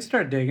 Yeah, they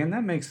start digging.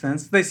 That makes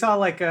sense. They saw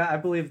I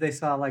believe they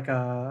saw like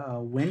a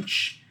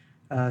winch,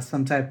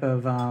 some type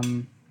of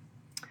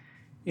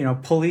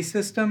pulley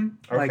system,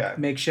 like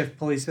makeshift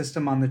pulley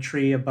system on the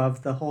tree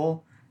above the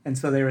hole, and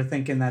so they were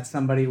thinking that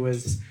somebody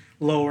was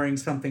lowering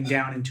something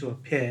down into a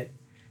pit.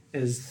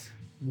 Is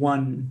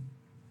one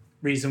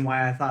reason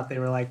why I thought they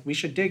were like, we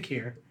should dig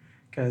here,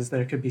 because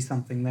there could be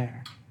something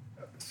there.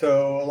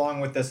 So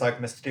along with this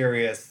like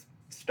mysterious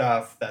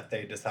stuff that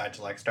they decide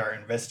to like start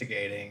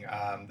investigating,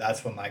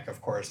 that's when like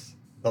of course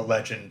the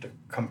legend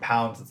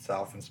compounds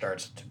itself and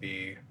starts to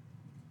be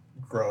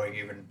growing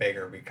even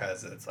bigger,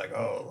 because it's like,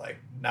 oh, like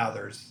now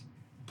there's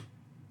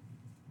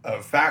a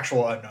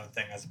factual unknown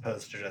thing as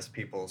opposed to just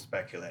people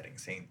speculating,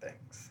 seeing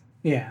things.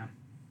 Yeah.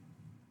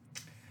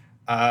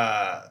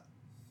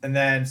 And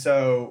then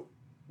so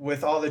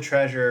with all the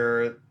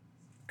treasure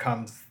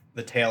comes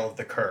the tale of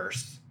the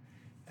curse.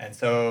 And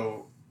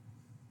so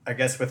I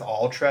guess with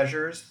all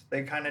treasures,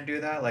 they kind of do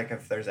that. Like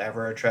if there's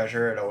ever a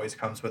treasure, it always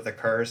comes with a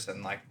curse,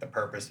 and like the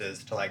purpose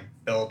is to like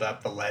build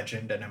up the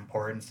legend and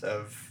importance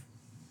of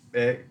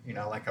it,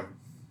 like a...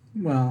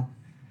 Well,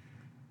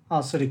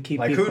 Also to keep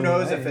Like, people who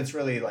knows away. if it's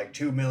really like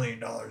 $2 million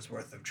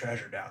worth of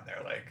treasure down there?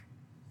 Like,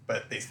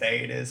 but they say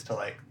it is to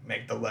like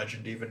make the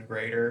legend even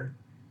greater,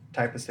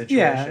 type of situation.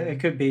 Yeah, it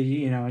could be,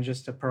 you know,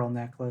 just a pearl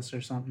necklace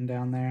or something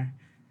down there.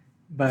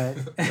 But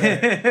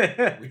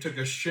We took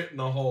a shit in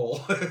a hole.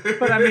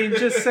 but I mean,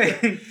 just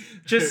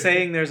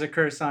saying there's a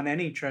curse on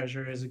any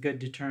treasure is a good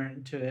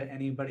deterrent to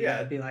anybody Yeah.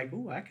 that'd be like,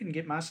 "Ooh, I can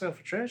get myself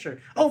a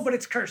treasure." Oh, but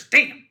it's cursed.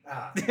 Damn.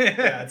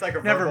 Yeah, it's like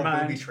a Never verbal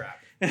mind. booby trap.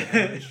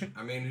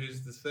 I mean,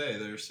 who's to say?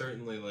 There's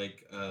certainly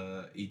like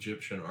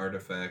Egyptian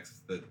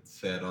artifacts that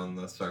said on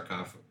the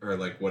sarcophagus or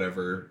like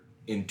whatever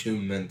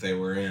entombment they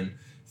were in,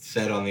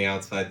 said on the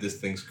outside, "This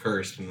thing's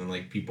cursed," and then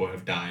like people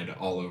have died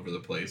all over the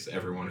place.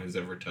 Everyone who's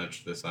ever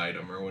touched this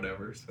item or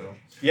whatever. So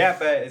Yeah,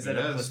 but is it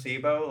It a is.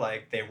 placebo?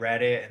 Like they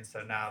read it and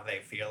so now they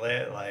feel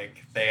it.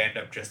 Like they end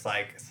up just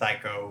like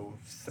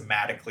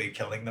psychosomatically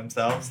killing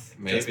themselves just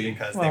Maybe.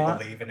 because Well,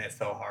 they believe in it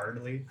so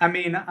hardly. I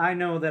mean, I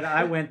know that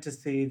I went to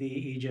see the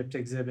Egypt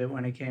exhibit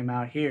when it came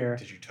out here.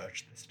 Did you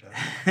touch this stuff?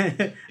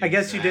 I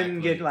guess you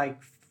didn't get Exactly.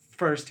 like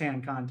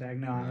first-hand contact.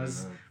 No, I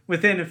was uh,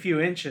 within a few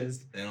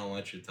inches. they don't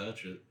let you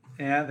touch it.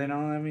 Yeah, they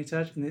don't let me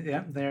touch.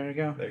 Yeah, there you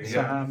go. There you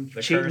So go. I'm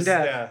The cheating curse,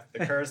 death. yeah,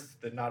 the curse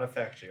did not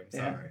affect you. I'm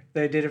Yeah, sorry.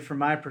 they did it for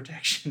my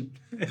protection.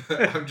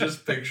 I'm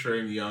just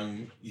picturing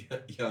young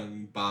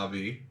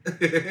Bobby.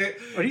 What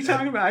are you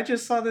talking about? I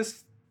just saw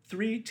this 2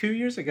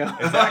 years ago.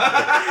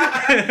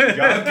 Exactly.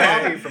 Young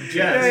Bobby from 2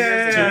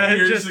 years ago. 2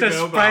 years just to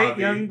ago, spite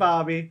Bobby. young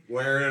Bobby.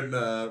 Wearing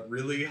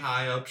really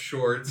high up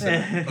shorts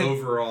and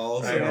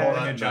overalls Right, and holding a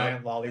buttoned giant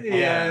up. lollipop.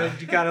 Yeah,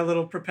 you got a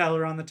little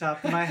propeller on the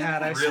top of my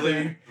hat. I Really,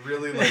 spin.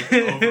 really like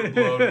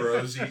overblown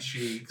rosy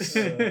cheeks.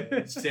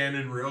 Uh,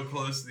 Standing real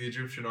close to the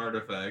Egyptian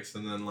artifacts,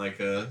 and then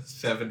like a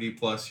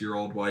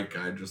 70-plus-year-old white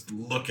guy just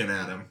looking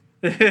at him.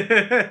 I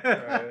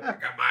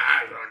got my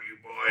eyes on you,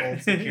 boy.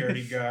 Old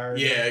security guard.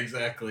 Yeah,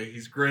 exactly.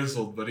 He's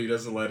grizzled, but he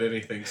doesn't let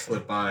anything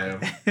slip by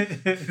him.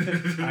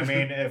 I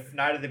mean, if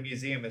Night of the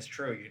Museum is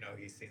true, you know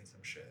he's seen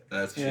some shit.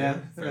 That's yeah,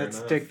 fair that's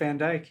enough. Dick Van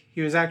Dyke.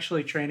 He was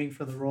actually training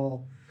for the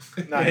role.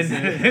 Nice. He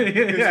was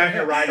doing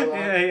a ride along.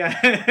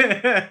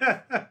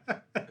 Yeah.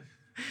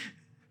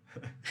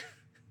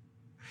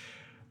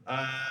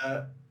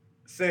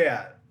 So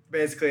yeah,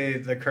 basically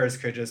the curse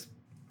could just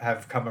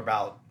have come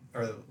about,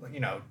 or you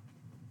know,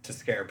 to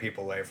scare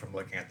people away from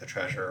looking at the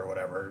treasure or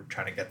whatever,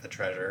 trying to get the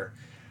treasure.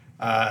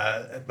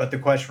 But the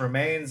question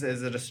remains: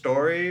 is it a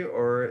story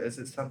or is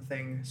it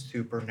something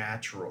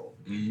supernatural?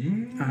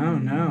 Oh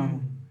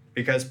no.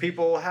 Because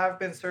people have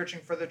been searching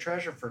for the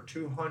treasure for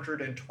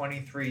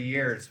 223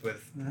 years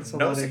with That's a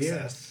no lot of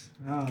success.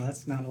 Oh,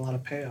 that's not a lot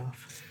of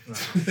payoff.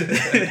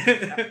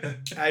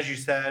 As you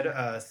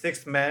said,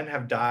 6 men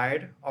have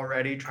died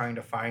already trying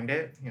to find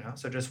it. You know,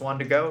 so just one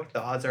to go.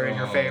 The odds are in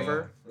your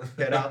favor.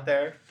 Get out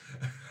there.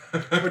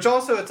 Which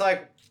also, it's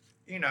like,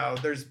 you know,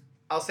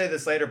 I'll say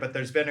this later, but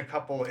there's been a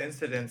couple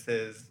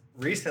incidences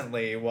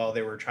recently while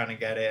they were trying to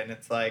get it, and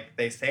it's like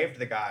they saved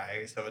the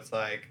guy, so it's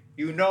like,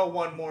 you know,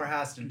 one more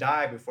has to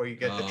die before you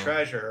get the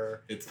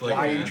treasure. It's like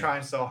why are you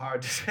trying so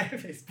hard to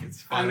save these people?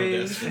 It's Final I mean-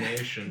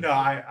 Destination. No,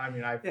 I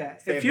mean, I Yeah,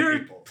 saved if the you're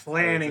people.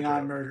 planning It's a on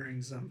joke.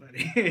 murdering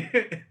somebody,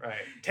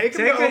 Right, take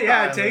them to Oak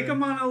Island. take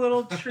them on a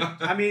little trip.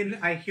 I mean,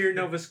 I hear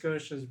Nova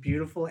Scotia is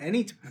beautiful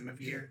any time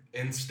of year.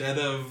 Instead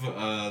of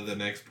the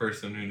next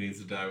person who needs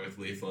to die with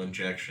lethal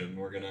injection,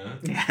 we're gonna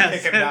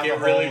Take him down get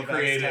the really hole, that's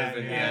creative 10,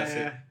 and yeah.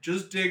 yes,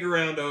 just dig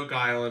around Oak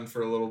Island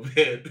for a little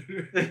bit.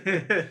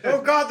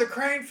 Oh God, the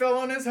crane fell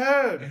on his head.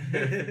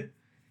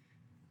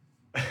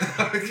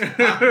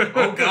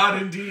 Oh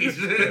God, indeed.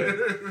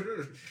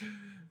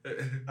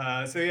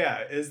 So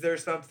yeah, is there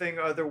something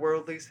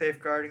otherworldly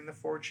safeguarding the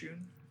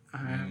fortune?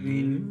 I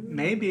mean,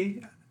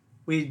 maybe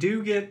we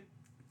do get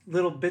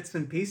little bits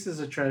and pieces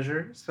of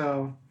treasure.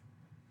 So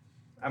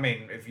I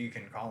mean, if you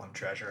can call them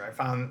treasure, I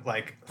found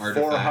like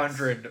Artifacts.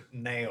 400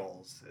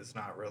 nails is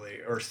not really,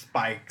 or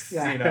spikes.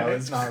 Yeah. You know,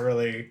 it's not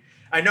really.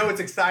 I know it's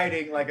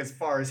exciting, like as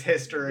far as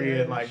history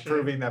Yeah, and like sure.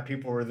 proving that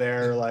people were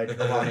there like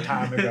a long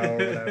time ago or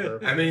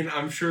whatever. I mean,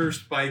 I'm sure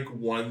Spike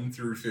 1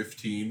 through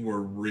 15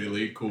 were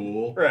really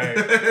cool. Right.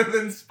 And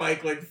then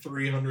Spike like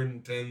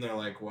 310, they're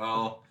like,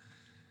 well,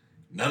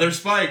 another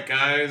Spike,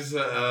 guys.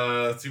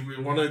 See, we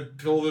want to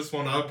pull this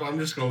one up. I'm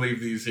just going to leave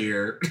these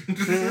here.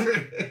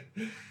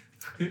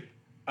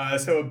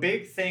 So a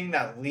big thing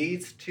that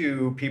leads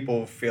to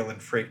people feeling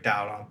freaked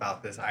out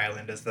about this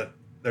island is that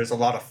there's a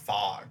lot of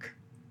fog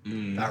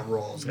that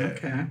rolls in.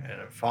 Okay.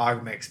 And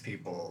fog makes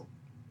people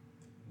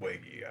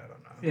wiggy, I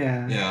don't know.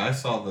 yeah. Yeah, I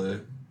saw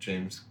the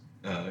James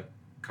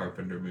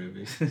Carpenter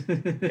movie.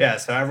 Yeah,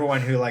 so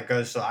everyone who like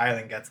goes to the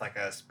island gets like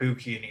a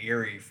spooky and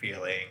eerie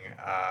feeling,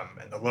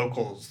 and the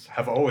locals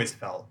have always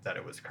felt that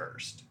it was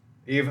cursed.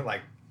 Even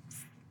like,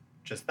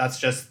 that's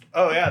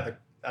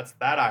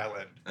that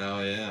island.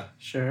 Oh, yeah.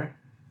 Sure.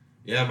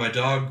 Yeah, my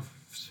dog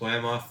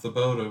swam off the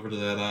boat over to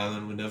that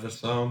island. We never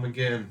saw him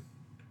again.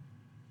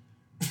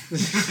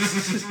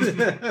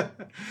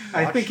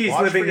 I think he's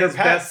watch living for your his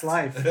best pets.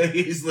 life.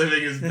 He's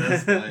living his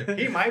best life.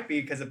 He might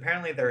be, because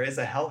apparently there is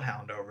a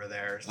hellhound over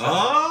there. So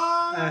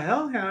Oh, A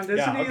hellhound, isn't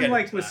Yeah, I'll he get in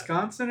like into that.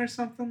 Wisconsin or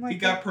something like he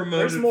that? got promoted.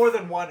 there's more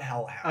than one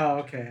hellhound. Oh,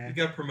 He okay.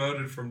 got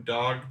promoted from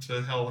dog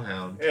to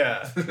hellhound.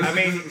 Yeah. I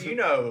mean, you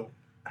know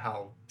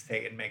how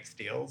Satan makes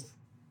deals.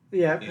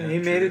 Yeah, Yeah, he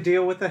made true. a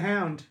deal with the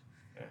hound.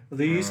 Yeah.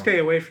 Well, you Wow. stay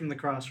away from the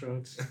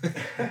crossroads.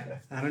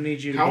 I don't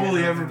need you to How get will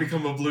he out ever now.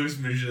 become a blues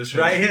musician?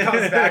 Right? He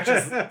comes back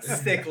just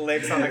stick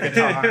licks on the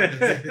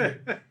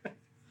guitar,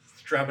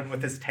 strumming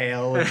with his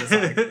tail and just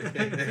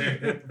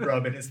like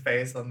rubbing his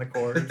face on the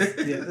chords.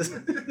 Yes.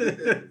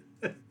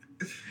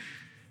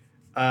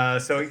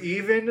 So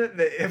even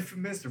the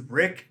infamous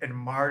Rick and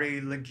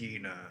Marty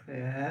Lagina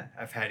Yeah.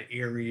 have had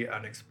eerie,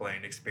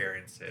 unexplained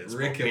experiences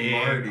Rick while and being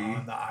Marty.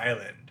 on the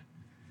island.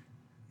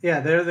 Yeah,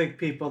 they're the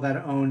people that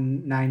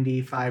own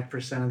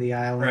 95% of the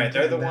island. Right,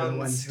 they're the and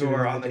ones who doing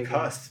are the on the digging.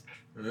 cusp.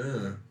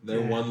 They're Yeah.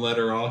 one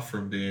letter off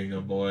from being a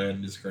boy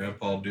and his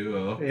grandpa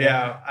duo.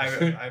 Yeah.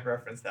 Yeah, I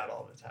reference that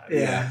all the time.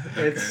 Yeah,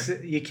 Yeah, it's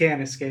you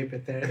can't escape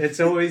it there. It's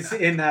always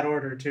in that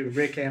order too,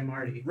 Rick and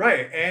Marty.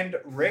 Right, and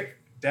Rick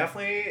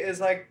definitely is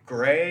like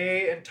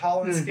gray and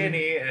tall and Mhm.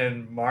 skinny,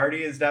 and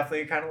Marty is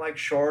definitely kind of like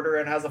shorter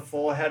and has a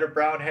full head of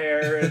brown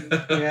hair. And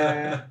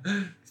Yeah.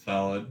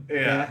 Solid.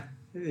 yeah,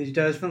 It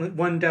does.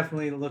 One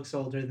definitely looks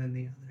older than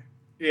the other.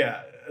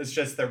 yeah, it's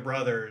just they're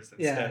brothers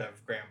instead Yeah.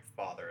 of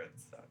grandfather and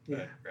son,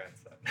 Yeah. grandson.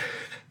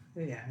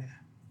 Yeah,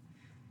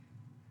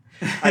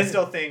 I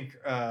still think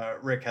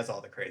Rick has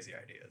all the crazy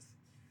ideas,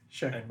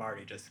 sure, and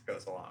Marty just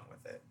goes along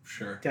with it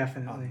Sure.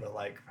 definitely. on the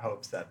like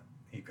hopes that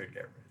he could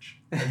get rich,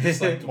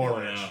 Just like to more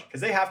point rich, out,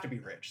 because they have to be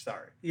rich.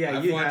 Sorry. Yeah,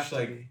 I've you watched have to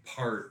like be.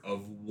 part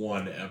of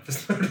one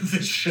episode of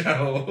the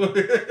show.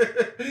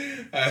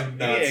 I have You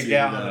not need to seen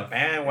get on the enough.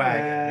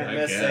 bandwagon. Yeah. You're I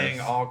missing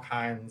guess. all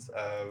kinds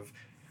of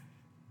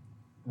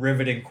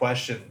riveting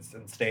questions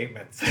and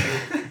statements.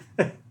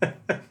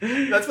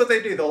 That's what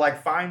they do. They'll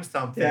like find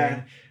something.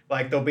 Yeah.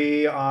 Like they'll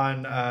be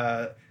on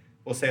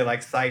we'll say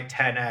like site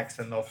 10x,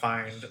 and they'll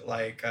find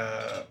like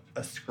a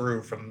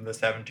screw from the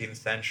 17th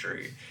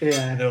century. And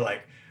Yeah, they're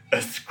like,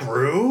 a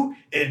screw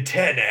in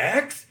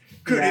 10x?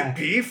 Could Yeah. it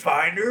be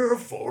Finder or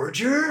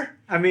Forger?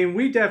 I mean,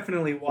 we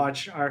definitely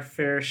watch our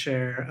fair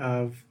share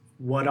of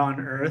What on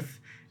Earth,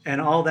 and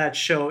all that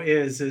show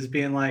is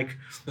being like,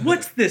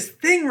 "What's this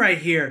thing right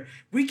here?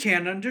 We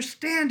can't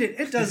understand it.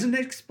 It doesn't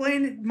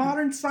explain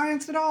modern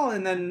science at all."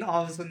 And then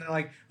all of a sudden they're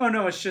like, "Oh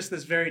no, it's just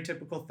this very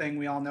typical thing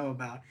we all know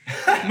about."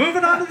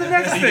 Moving on to the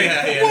next thing.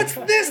 Yeah, yeah. What's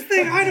this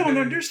thing? I don't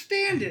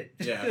understand it.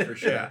 Yeah, for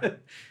sure. Yeah.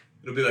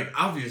 It'll be like,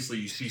 obviously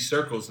you see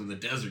circles in the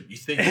desert. You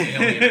think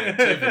alien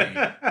activity.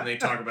 And they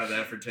talk about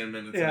that for 10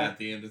 minutes. Yeah. And at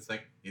the end, it's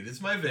like, it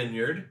is my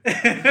vineyard.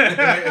 That's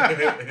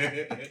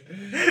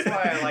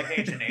why I like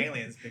Ancient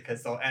Aliens,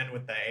 because they'll end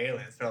with the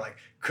aliens. They're like,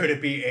 could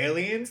it be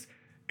aliens?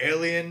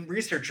 Alien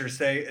researchers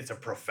say it's a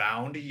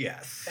profound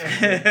yes. I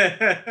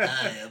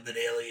am an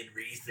alien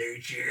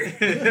researcher.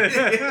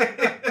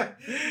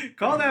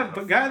 Call that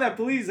guy that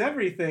believes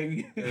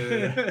everything.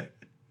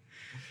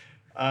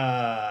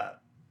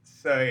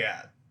 So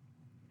yeah,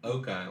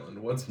 Oak Island,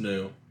 what's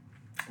new?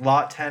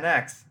 Lot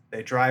 10X.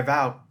 They drive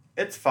out.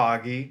 It's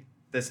foggy.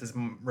 This is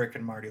Rick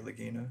and Marty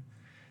Lagina.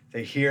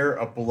 They hear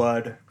a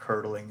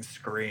blood-curdling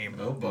scream.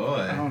 Oh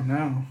boy. Oh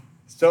no.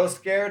 So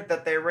scared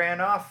that they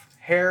ran off.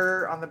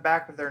 Hair on the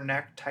back of their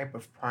neck, type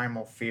of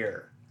primal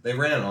fear. They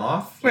ran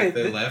off? Like Wait,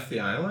 they the- left the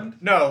island?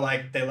 No,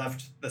 like they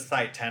left the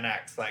site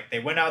 10X. Like they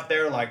went out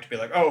there like to be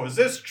like, oh, is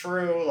this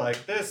true?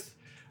 Like this,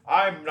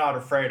 I'm not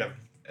afraid of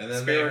And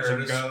then spirits they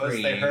and heard a ghosts.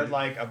 scream. They heard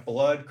like a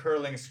blood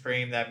curdling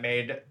scream that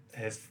made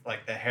his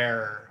like the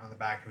hair on the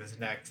back of his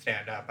neck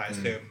stand up. I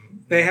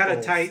assume They had a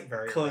nipples tight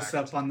very close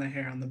erect. up on the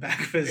hair on the back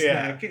of his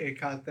Yeah. neck.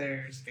 It caught the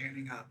hair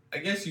standing up. I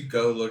guess you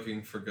go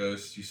looking for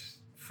ghosts, you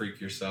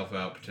freak yourself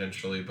out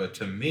potentially, but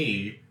to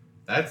me,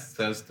 that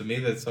says to me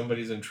that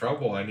somebody's in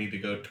trouble. I need to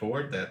go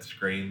toward that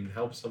scream and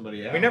help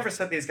somebody out. We never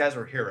said these guys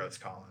were heroes,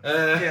 Colin.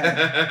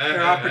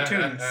 they're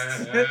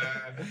opportunists. Fair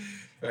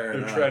They're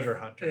enough. treasure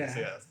hunters.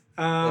 Yeah. Yes.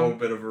 A little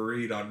bit of a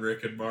read on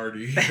Rick and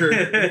Marty.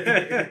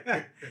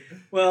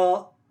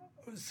 Well,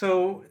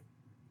 so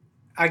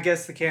I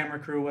guess the camera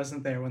crew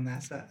wasn't there when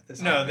this No,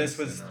 happened. this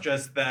was Obviously not.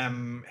 just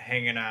them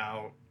hanging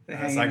out as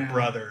Hanging like out.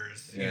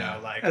 brothers. You Yeah.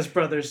 know, like, As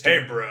brothers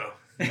hey, do. bro,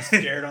 you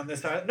scared on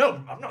this island?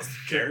 No, I'm not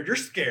scared. You're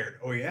scared.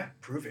 Oh yeah,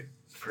 prove it.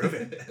 Prove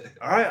it.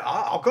 All right,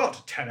 I'll go out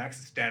to 10X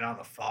and stand on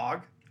the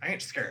fog. I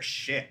ain't scared of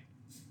shit.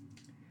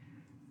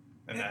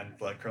 And then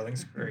blood curling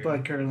scream.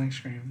 Blood curdling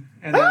scream.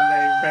 And then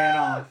they ran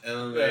off.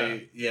 And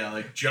then they,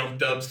 like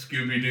jumped up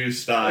Scooby Doo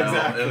style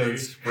Exactly. and then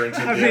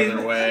sprinted I the mean-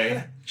 other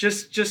way.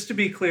 Just to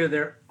be clear,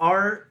 there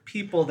are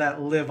people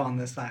that live on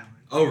this island.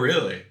 Oh,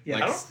 really? Yeah.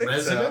 Like I don't think so.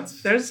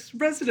 residents? There's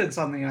residents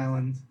on the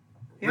island.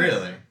 Yes.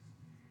 Really?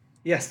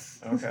 Yes.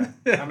 Okay.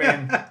 I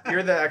mean,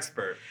 you're the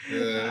expert.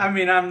 I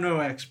mean, I'm no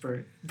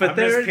expert, but I'm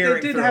just they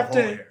peering did through a have hole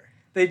to. here.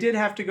 They did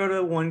have to go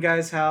to one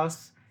guy's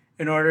house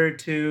in order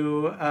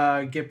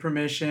to get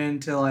permission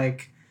to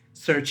like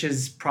search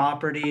his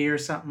property or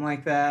something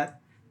like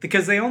that.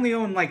 because they only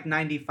own like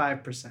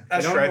 95%. That's They true.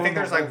 don't I own think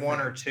the there's like whole one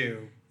thing. or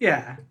two.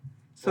 Yeah.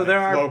 So Like, there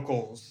are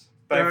locals,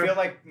 but there I are- feel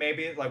like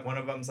maybe like one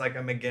of them's like a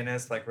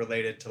McGinnis, like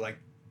related to like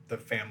the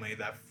family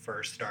that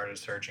first started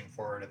searching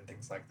for it and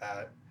things like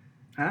that.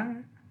 Alright.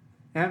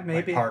 Yeah, Like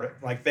maybe. part of,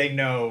 like they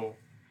know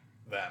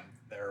them.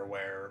 They're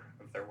aware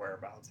of their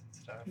whereabouts and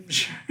stuff.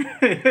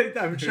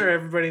 I'm sure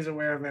everybody's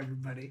aware of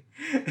everybody.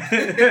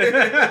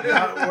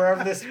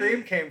 Wherever the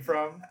scream came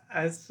from.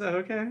 That's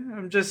okay.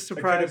 I'm just It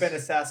could have surprised. been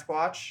a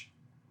Sasquatch.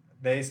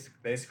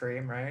 They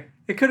scream, right?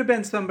 It could have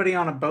been somebody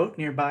on a boat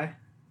nearby,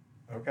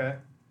 Okay.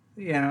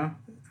 you know,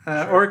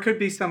 Sure. or it could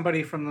be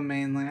somebody from the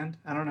mainland.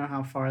 I don't know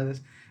how far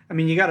this. I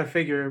mean, you got to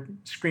figure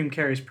Scream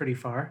carries pretty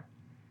far.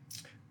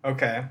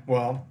 Okay.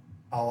 Well,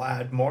 I'll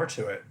add more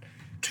to it.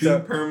 2 So-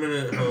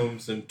 permanent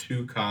homes and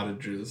 2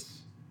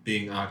 cottages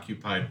being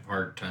occupied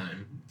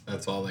part-time.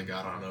 That's all they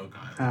got on Oak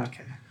Island.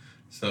 Okay.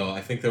 So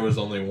I think there was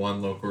only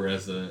one local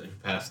resident who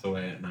passed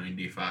away at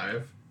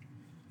 95.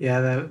 Yeah,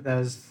 that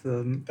was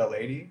the The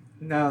lady.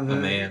 no the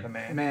man. The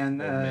man.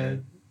 man, Old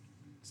man.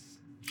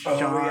 Oh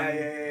John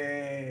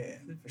yeah.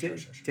 D-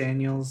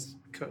 Daniels.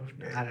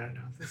 I don't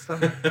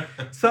know.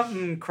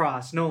 Something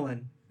Cross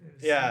Nolan. It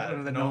was Yeah, one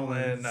of the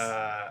Nolan. Nolans.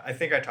 I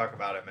think I talk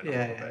about him in a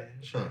Yeah, little bit.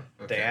 Huh,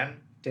 okay. Dan?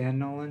 Dan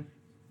Nolan.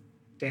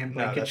 Dan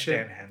No, that's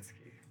Blankenship. Dan Hensky.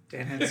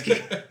 Dan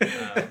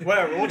Hensky.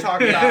 Whatever. We'll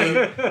talk about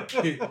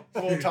it.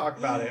 We'll talk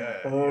about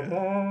it. Oh,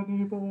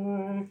 Danny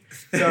boy.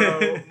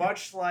 So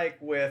much like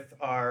with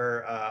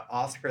our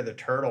Oscar the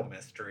Turtle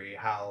mystery,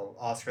 how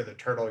Oscar the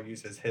Turtle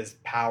uses his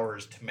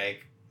powers to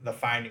make the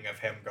finding of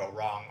him go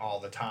wrong all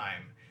the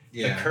time.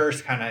 Yeah. The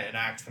curse kind of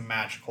enacts a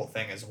magical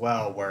thing as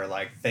well, where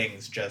like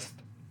things just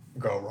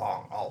go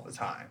wrong all the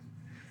time.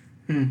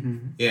 Mm-hmm.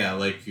 Yeah,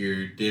 like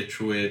your Ditch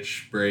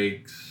Witch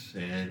breaks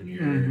and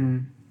your Mm-hmm.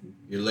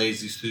 your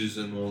Lazy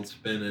Susan won't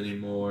spin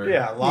anymore.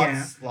 Yeah,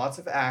 lots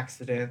of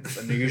accidents,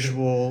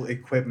 unusual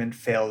equipment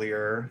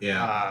failure.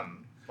 Yeah.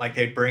 Like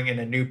they'd bring in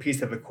a new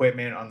piece of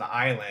equipment on the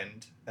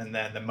island, and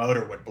then the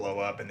motor would blow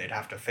up, and they'd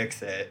have to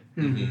fix it.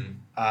 Mm-hmm.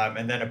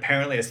 And then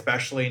apparently,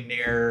 especially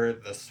near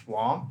the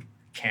swamp,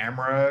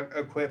 camera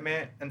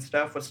equipment and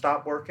stuff would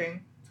stop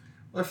working.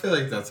 I feel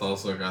like that's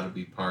also got to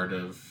be part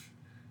of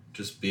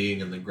just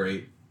being in the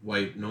Great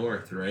White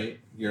North, right?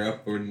 You're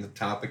up in the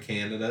top of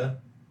Canada.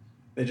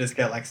 They just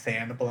get like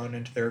sand blown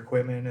into their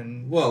equipment,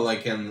 and Well,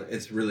 like, and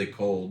it's really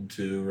cold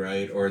too,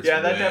 right? Or it's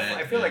yeah, that wet,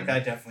 definitely. I feel like and-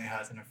 that definitely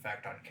has an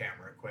effect on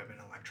camera equipment,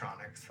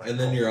 electronics. Like And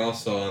then cold. you're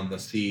also on the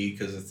sea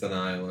because it's an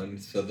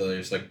island, so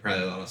there's like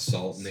probably a lot of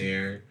salt in the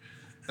air.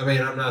 I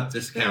mean, I'm not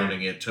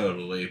discounting it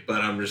totally, but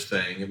I'm just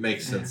saying it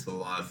makes sense that a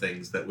lot of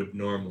things that would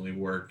normally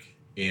work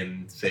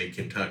in, say,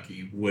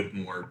 Kentucky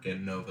wouldn't work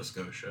in Nova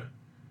Scotia.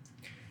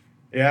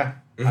 Yeah.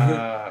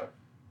 Mhm.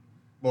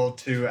 Well,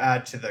 to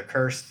add to the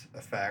curse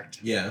effect,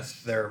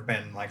 Yes. there have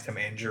been like some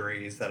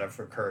injuries that have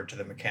occurred to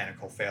the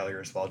mechanical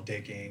failures while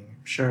digging.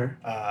 Sure.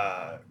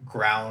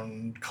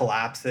 Ground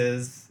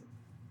collapses,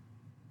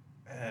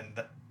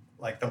 and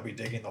like they'll be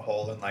digging the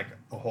hole, and like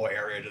the whole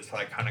area just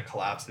like kind of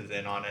collapses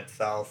in on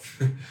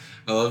itself.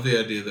 I love the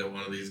idea that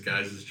one of these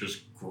guys is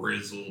just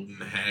grizzled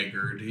and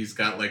haggard. He's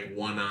got like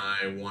one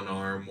eye, one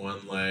arm,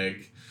 one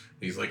leg.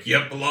 He's like,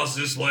 yep, I lost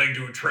this leg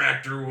to a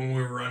tractor when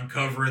we were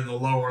uncovering the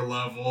lower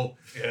level.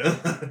 Yeah.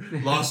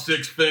 Lost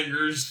 6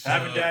 fingers.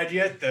 Haven't died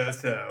yet though,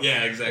 so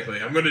Yeah, exactly.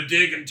 I'm going to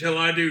dig until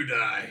I do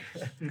die.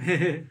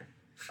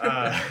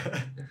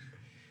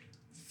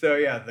 So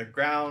yeah, the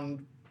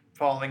ground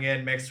falling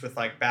in mixed with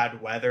like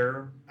bad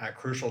weather at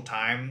crucial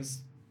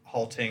times,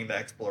 halting the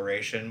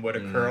exploration would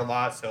occur a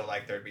lot. So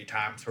like there'd be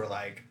times where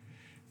like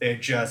they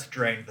just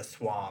drained the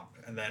swamp,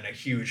 and then a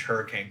huge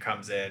hurricane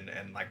comes in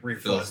and like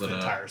refloods Fills the it up.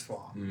 entire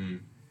swamp.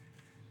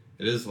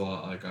 It is a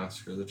lot like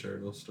Oscar the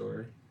Turtle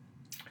story.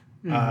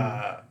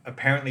 Mhm.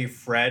 Apparently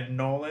Fred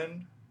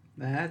Nolan.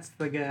 That's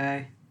the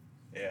guy.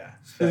 Yeah,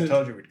 so I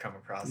told you we'd come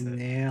across it.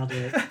 Nailed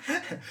it.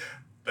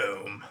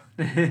 Boom.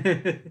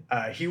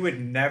 He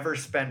would never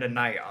spend a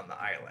night on the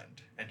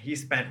island, and he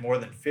spent more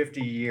than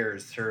 50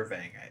 years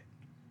surveying it.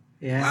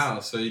 Yeah. Wow,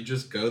 so you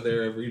just go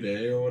there every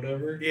day or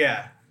whatever?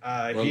 Yeah,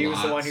 he was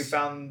the one who lots.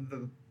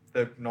 found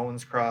the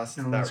Nolan's Cross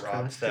Nolan's that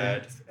Rob Cross,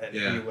 said, and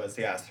Yeah. he was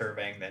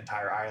surveying the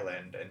entire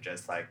island and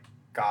just like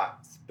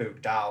got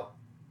spooked out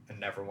and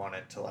never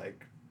wanted to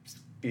like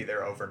be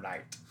there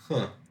overnight.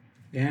 Huh.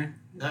 Yeah.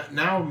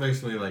 Now it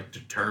makes me like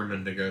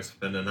determined to go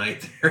spend a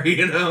night there,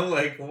 you know?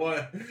 Like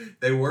what?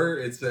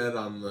 It said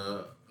on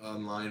the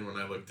online when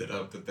I looked it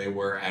up that they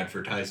were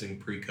advertising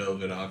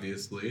pre-COVID,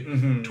 obviously,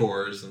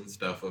 tours and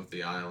stuff of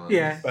the island.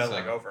 Yeah. But So,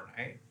 like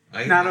overnight.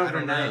 Not I don't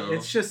overnight. know.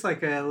 It's just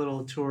like a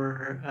little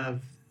tour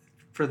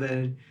for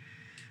the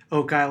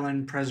Oak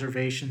Island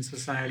Preservation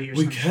Society or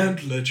We something.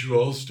 can't let you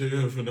all stay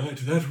overnight.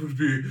 That would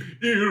be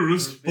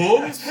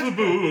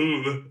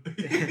irresponsible.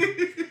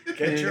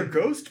 Get your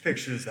ghost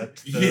pictures at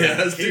the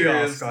kiosk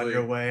seriously. on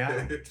your way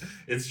out.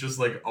 It's just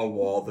like a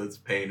wall that's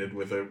painted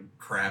with a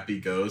crappy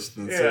ghost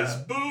and Yeah.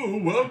 says,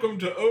 "Boo! Welcome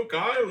to Oak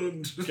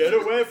Island." Get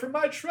away from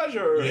my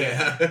treasure.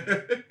 Yeah.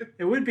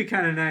 It would be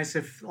kind of nice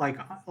if, like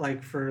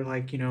for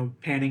like, you know,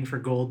 panning for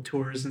gold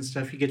tours and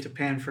stuff, you get to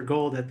pan for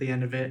gold at the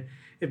end of it.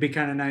 It'd be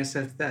kind of nice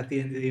if at the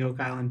end of the Oak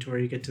Island tour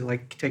you get to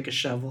like take a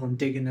shovel and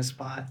dig in a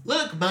spot.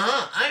 Look,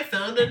 Ma, I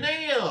found a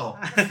nail.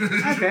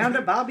 I found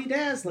a Bobby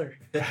Dazzler.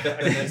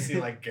 I see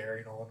like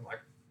Gary Nolan like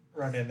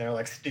run in there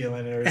like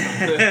stealing it or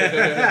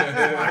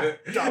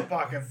something. Top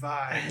pocket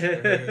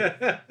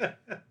find.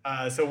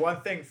 So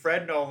one thing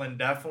Fred Nolan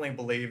definitely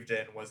believed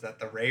in was that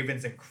the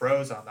ravens and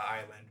crows on the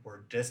island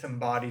were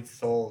disembodied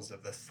souls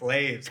of the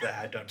slaves that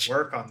had done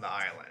work on the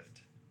island.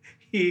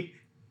 He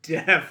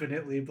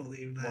definitely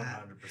believed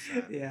that.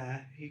 100%.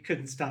 Yeah, he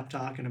couldn't stop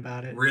talking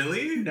about it.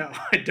 Really? No,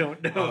 I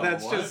don't know. Oh,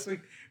 That's what? just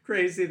like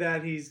crazy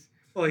that he's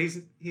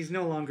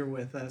no longer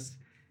with us.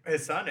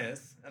 His son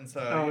is, and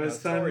so his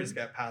son- stories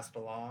get passed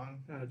along.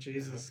 Oh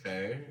Jesus.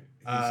 Okay.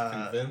 He's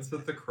convinced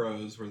that the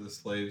crows were the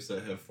slaves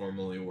that have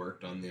formerly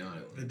worked on the The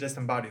island.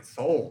 disembodied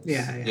souls.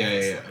 Yeah. of Yeah, the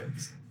yeah.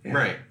 slaves. Yeah.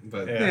 Right,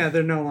 but Yeah. Yeah,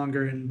 they're no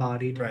longer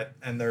embodied. Right,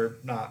 and they're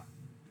not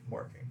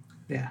working.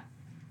 Yeah.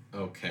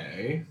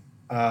 okay.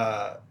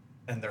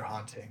 And they're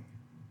haunting.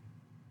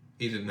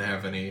 He didn't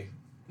have any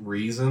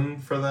reason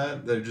for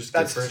that. They're just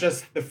That's different.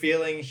 just the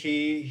feeling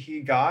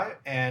he got,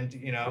 and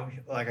you know,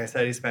 like I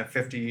said, he spent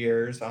 50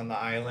 years on the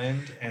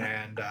island,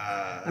 and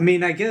I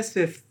mean, I guess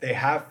if they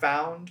have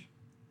found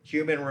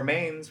human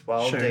remains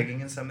while Sure. digging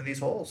in some of these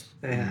holes.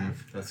 they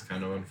have. That's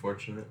kind of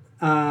unfortunate.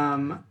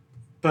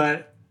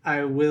 But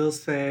I will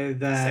say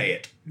that Say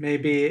it.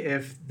 maybe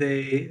if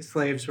the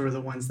slaves were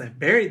the ones that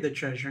buried the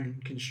treasure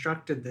and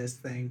constructed this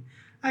thing,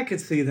 I could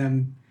see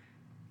them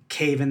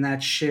caving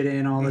that shit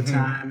in all the Mhm.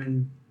 time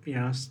and, you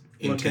know,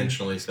 looking.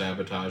 Intentionally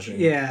sabotaging.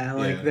 Yeah,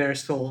 like Yeah. their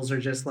souls are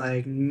just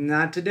like,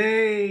 not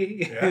today.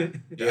 Yeah,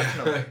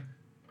 definitely.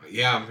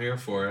 Yeah, I'm here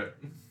for it.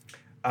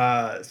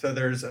 So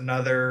there's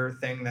another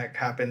thing that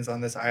happens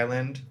on this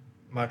island,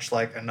 much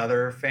like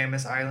another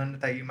famous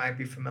island that you might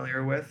be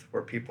familiar with,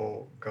 where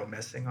people go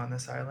missing on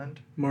this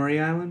island. Maury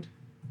Island?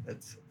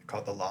 It's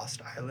called the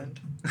Lost Island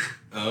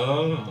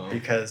Oh.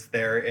 because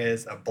there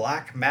is a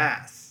black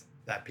mass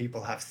that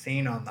people have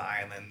seen on the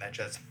island that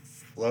just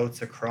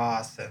floats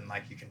across and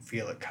like you can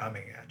feel it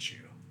coming at you.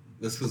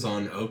 This was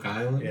on Oak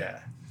Island? Yeah.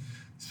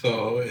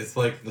 So it's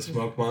like the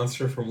smoke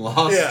monster from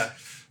Lost? Yeah.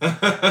 That's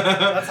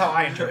That's how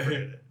I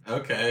interpreted it.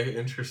 Okay,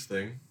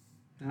 interesting.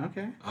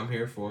 Okay. I'm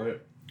here for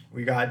it.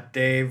 We got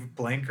Dave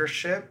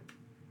Blankenship.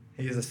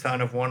 He's the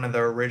son of one of the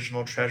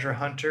original treasure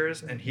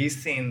hunters, and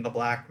he's seen the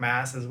Black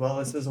Mass as well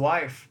as his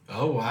wife.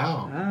 Oh,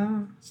 wow.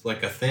 Oh, It's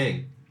like a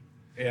thing.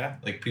 Yeah,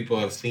 Like people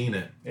have seen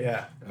it.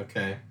 yeah.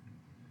 Okay.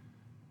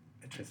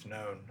 It's just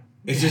known.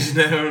 It's just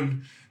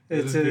known.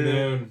 it's Let it be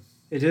known.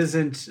 it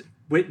isn't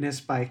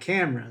witnessed by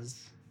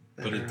cameras.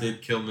 that But are- it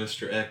did kill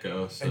Mr.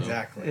 Echo, so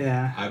Exactly.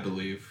 Yeah. I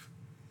believe.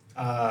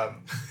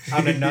 On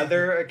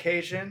another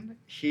occasion,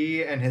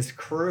 he and his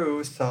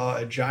crew saw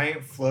a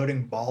giant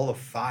floating ball of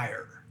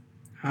fire.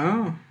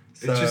 Oh.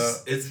 So,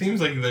 It seems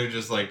like they're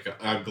just like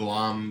a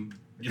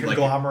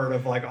conglomerate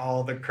of like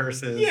all the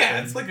curses. Yeah,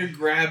 and- it's like a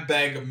grab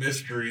bag of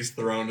mysteries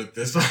thrown at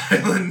this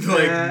island,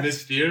 like Yeah.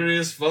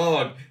 mysterious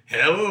fog,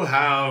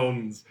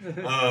 hellhounds,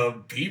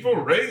 people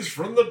raised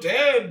from the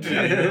dead. You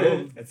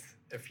know?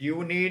 if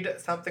you need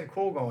something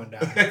cool going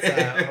down,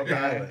 it's Oak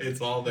Island. It's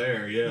all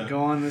there, yeah.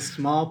 Go on this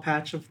small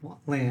patch of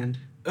land.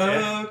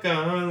 Oak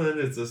Island,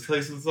 it's a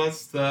place with lots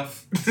of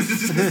stuff.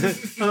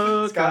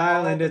 Oak It's got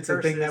all Island, the it's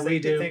a thing that curses we you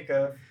do. think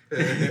of.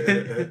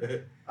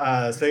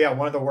 So yeah,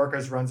 one of the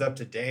workers runs up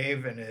to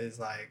Dave and is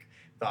like,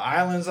 "The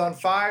island's on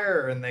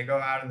fire!" And they go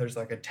out and there's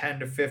like a 10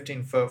 to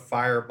 15 foot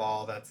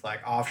fireball that's like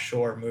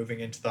offshore moving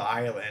into the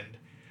island.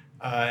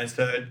 And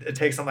so it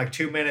takes them like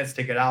 2 minutes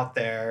to get out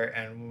there,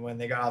 and when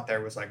they got out there,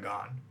 it was like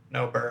gone.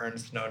 No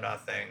burns, no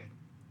nothing.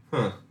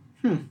 Huh.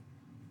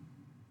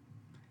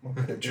 What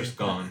could it be? Just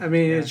gone. I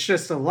mean, Yeah. it's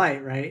just a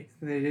light, right?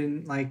 They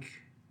didn't like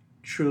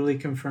truly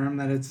confirm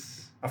that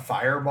it's. A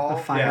fireball?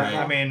 A fireball.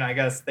 Yeah, I mean, I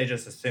guess they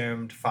just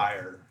assumed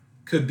fire.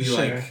 Could be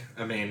Sure. like,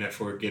 I mean, if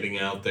we're getting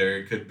out there,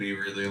 it could be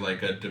really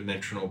like a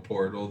dimensional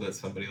portal that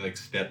somebody like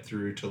stepped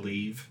through to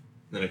leave,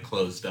 then it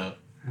closed up.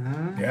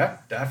 Yeah,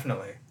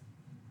 definitely.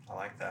 I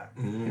like that.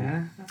 Mm.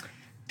 Yeah.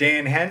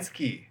 Dan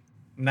Hensky,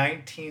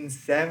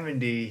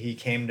 1970, he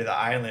came to the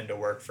island to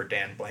work for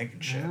Dan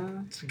Blankenship.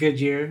 It's a good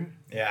year.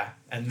 Yeah,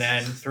 and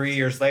then 3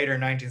 years later,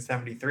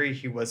 1973,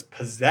 he was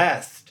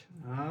possessed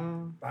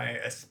Oh. by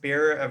a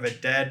spirit of a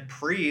dead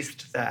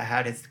priest that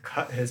had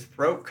his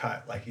throat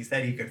cut. Like he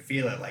said, he could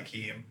feel it. Like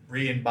he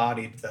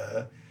re-embodied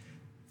the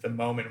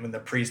moment when the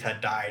priest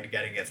had died,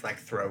 getting its like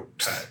throat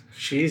cut.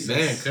 Jesus.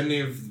 Man, couldn't he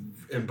have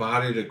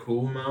embodied a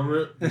cool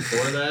moment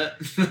before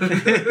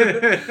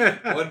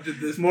that? What did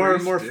this more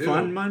priest more do?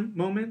 fun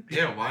moment?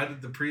 Yeah, why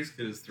did the priest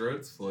get his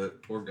throat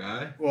slit? Poor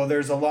guy. Well,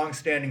 there's a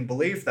long-standing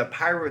belief that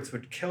pirates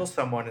would kill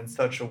someone in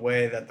such a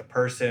way that the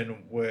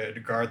person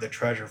would guard the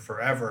treasure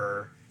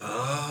forever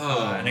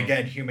Oh. And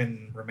again,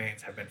 human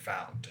remains have been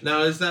found.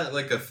 Now, is that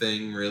like a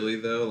thing, really,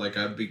 though? Like,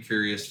 I'd be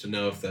curious to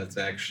know if that's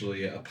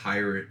actually a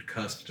pirate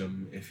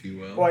custom, if you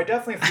will. Well, I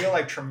definitely feel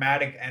like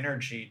traumatic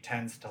energy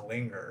tends to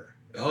linger.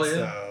 Oh, yeah.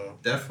 So,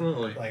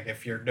 Definitely. like,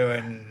 if you're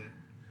doing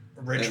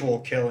ritual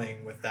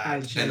killing with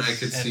that And I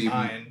could in see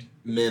mind.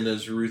 men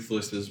as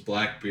ruthless as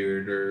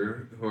Blackbeard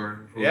or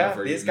Yeah,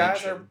 whoever these you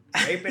guys mentioned.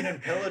 are raping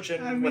and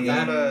pillaging I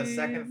without a mean-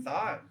 second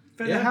thought.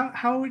 But Yeah.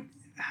 how would,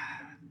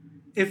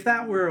 if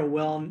that were a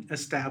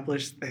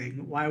well-established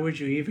thing, why would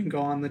you even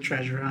go on the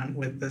treasure hunt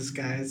with this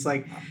guy? It's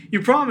like,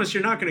 you promise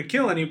you're not going to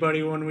kill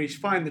anybody when we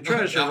find the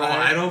treasure, No,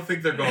 right? I don't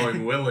think they're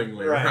going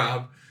willingly, Right.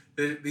 Rob.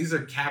 These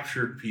are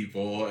captured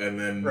people, and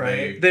then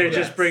Right. They're Yes.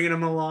 just bringing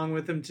them along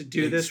with them to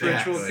do this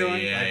Exactly, ritual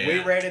killing? yeah. Like, we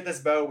raided this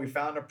boat, we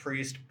found a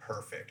priest,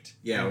 perfect.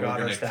 Yeah, We we're got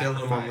our going to kill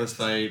him on the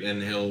sacrifice. site,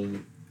 and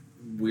he'll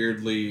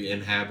weirdly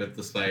inhabit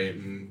the site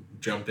and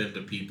jump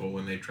into people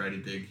when they try to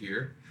dig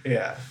here.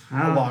 Yeah,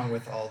 Oh. along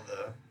with all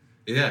the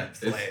Yeah,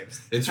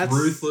 slaves. it's That's-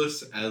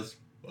 ruthless as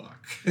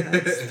fuck.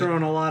 That's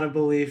throwing a lot of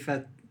belief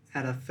at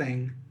a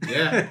thing.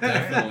 Yeah,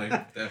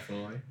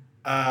 definitely.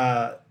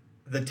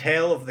 The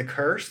tale of the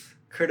curse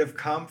could have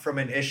come from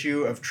an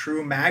issue of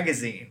True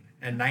magazine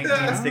in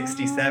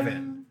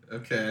 1967.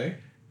 Okay.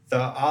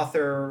 The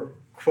author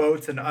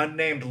quotes an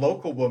unnamed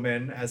local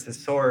woman as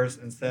his source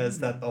and says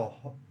that the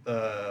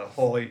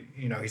whole,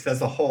 he says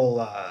the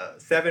whole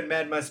 7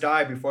 men must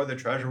die before the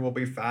treasure will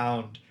be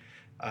found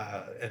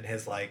in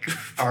his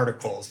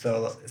article.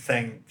 So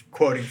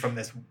quoting from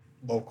this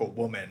local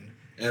woman.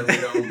 And we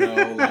don't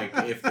know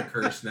if the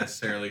curse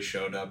necessarily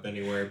showed up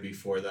anywhere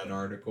before that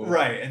article.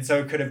 Right, and so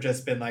it could have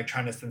just been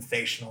trying to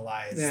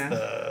sensationalize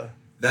the...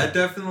 That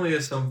definitely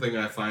is something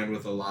I find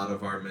with a lot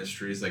of our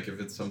mysteries. Like, if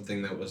it's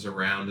something that was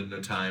around in a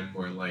time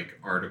where,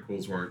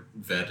 articles weren't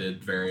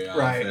vetted very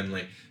often,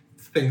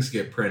 things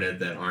get printed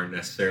that aren't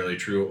necessarily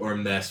true or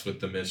mess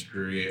with the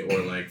mystery,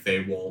 or,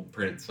 they won't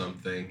print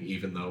something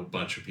even though a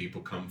bunch of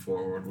people come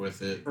forward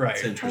with it. Right.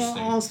 It's interesting.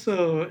 Well,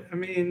 also, I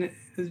mean,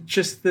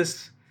 just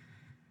this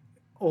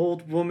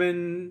old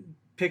woman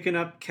picking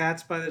up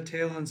cats by the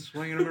tail and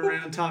swinging them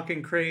around,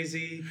 talking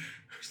crazy,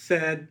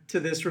 said to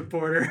this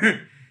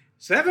reporter,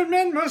 7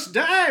 men must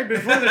die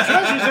before the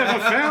treasure's ever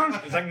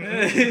found.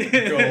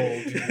 It's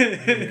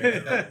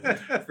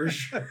gold. For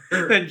sure.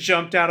 Then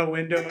jumped out a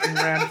window and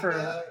ran for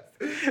her.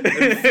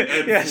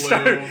 And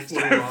started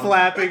flew off.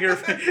 flapping her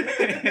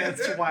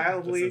hands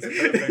wildly. This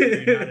is perfect for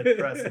United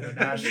Press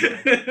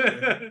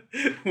International.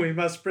 We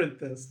must print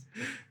this.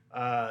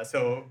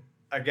 So,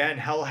 again,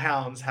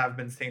 hellhounds have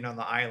been seen on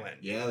the island.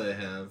 Yeah, they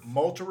have.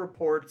 Multiple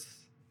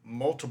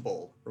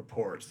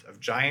reports of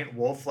giant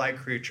wolf-like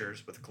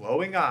creatures with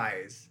glowing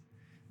eyes,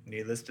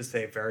 needless to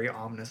say, very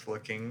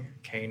ominous-looking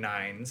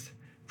canines,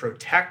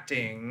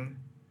 protecting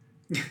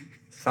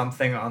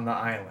something on the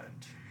island.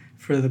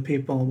 For the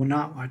people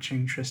not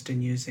watching,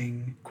 Tristan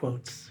using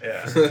quotes.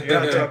 Yeah, you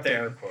gotta throw up the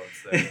air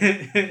quotes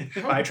there.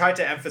 I tried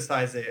to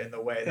emphasize it in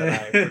the way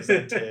that I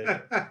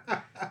presented.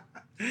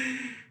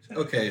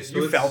 Okay, so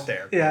You it's- felt the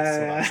air quotes. is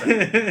what I'm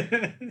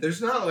saying. Yeah.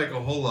 There's not a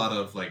whole lot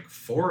of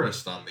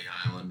forest on the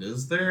island,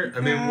 is there?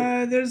 I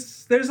mean,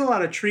 there's a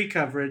lot of tree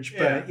coverage,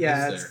 but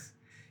is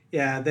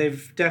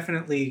they've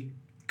definitely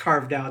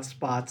carved out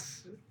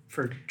spots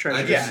for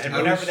treasure. Yeah, just- and I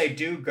whenever was- they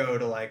do go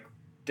to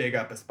dig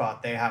up a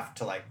spot, they have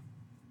to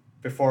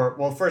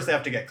first they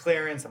have to get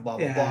clearance and blah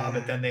blah blah, Yeah.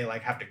 but then they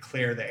have to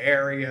clear the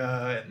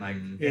area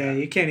and Yeah,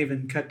 you can't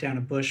even cut down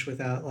a bush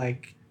without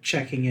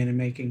checking in and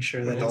making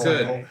sure that the it's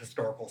good. okay.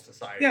 historical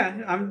society.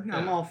 Yeah, or I'm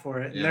whatever. all for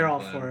it. Yeah, They're I'm all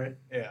glad. for it.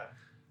 Yeah.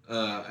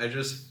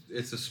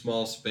 it's a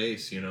small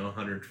space,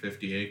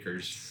 150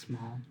 acres.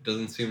 Small.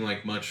 Doesn't seem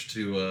like much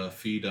to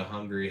feed a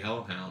hungry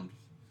hellhound.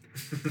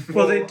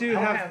 Well, they do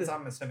have hellhounds, the-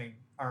 I'm assuming,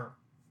 aren't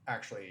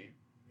actually,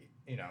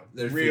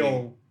 They're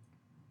real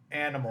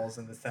animals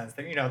in the sense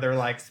that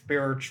they're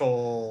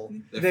spiritual.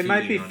 They're They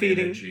might be on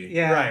feeding. energy.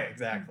 Yeah, Right.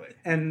 Exactly.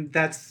 and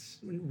that's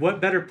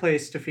what better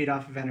place to feed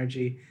off of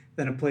energy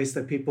than a place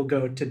that people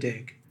go to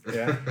dig.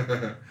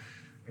 Yeah.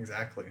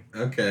 Exactly.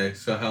 Okay,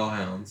 so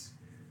hellhounds.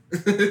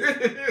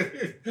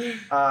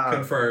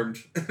 Confirmed.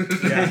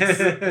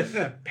 Yes.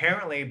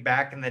 Apparently,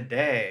 back in the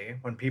day,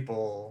 when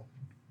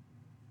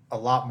a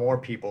lot more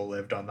people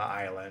lived on the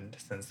island,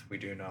 since we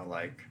do know,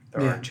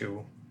 there Yeah. are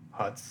 2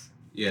 huts,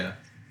 Yeah.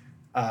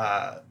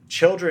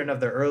 children of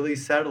the early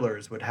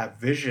settlers would have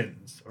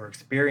visions or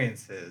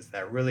experiences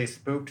that really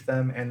spooked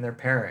them and their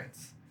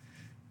parents.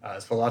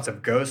 So lots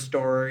of ghost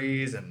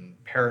stories and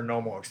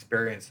paranormal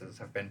experiences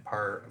have been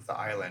part of the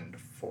island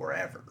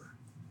forever.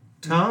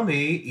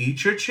 Tommy,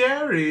 eat your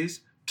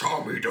cherries.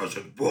 Tommy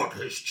doesn't want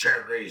his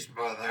cherries,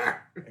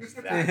 mother.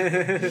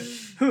 Exactly.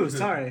 Who?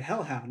 Sorry,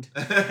 hellhound.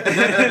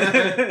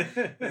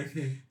 Okay,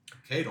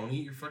 don't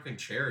eat your fucking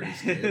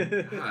cherries,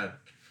 dude. God.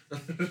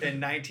 In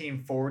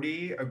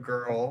 1940, a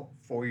girl,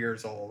 4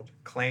 years old,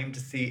 claimed to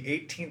see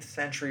 18th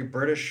century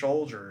British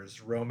soldiers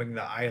roaming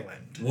the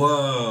island.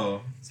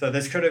 Whoa. So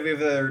this could have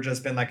either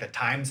just been a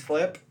time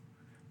slip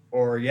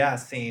or,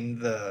 seeing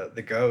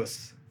the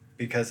ghosts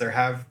because there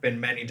have been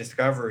many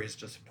discoveries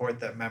to support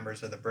that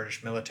members of the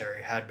British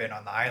military had been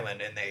on the island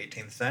in the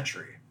 18th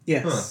century.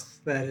 Yes,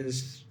 that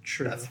is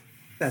true.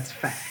 That's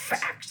fact.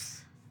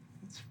 Facts.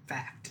 That's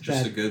fact.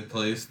 Just a good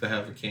place to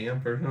have a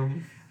camp or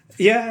something.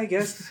 Yeah, I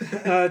guess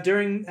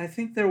I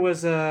think there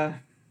was a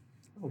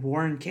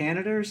war in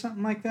Canada or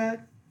something like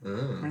that.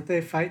 Oh. Aren't they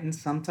fighting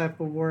some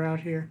type of war out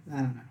here? I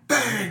don't know.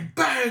 Bang!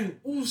 Bang!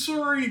 Oh,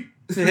 sorry.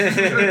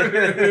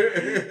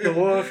 The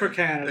war for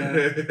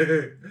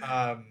Canada.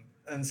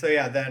 And so,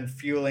 yeah, then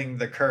fueling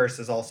the curse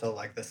is also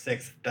like the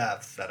 6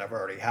 deaths that have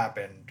already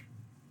happened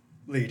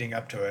leading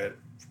up to it,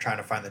 trying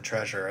to find the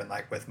treasure. And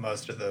like with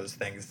most of those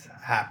things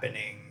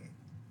happening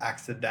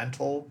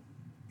accidental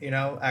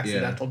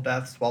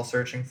deaths while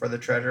searching for the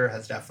treasure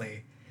has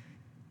definitely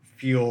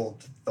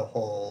fueled the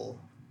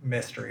whole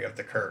mystery of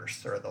the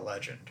curse or the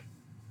legend.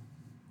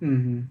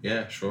 Mm-hmm.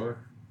 Yeah, sure.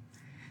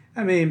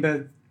 I mean,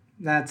 but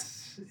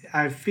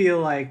I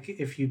feel like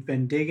if you've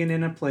been digging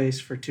in a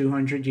place for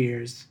 200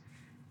 years,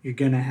 you're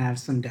going to have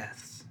some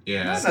deaths.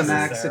 Yeah. Not Some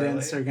necessarily.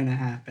 accidents are going to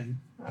happen.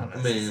 I don't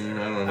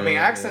know. I mean,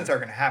 accidents are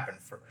going to happen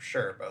for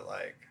sure, but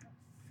like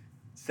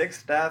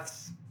 6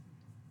 deaths,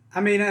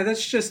 I mean,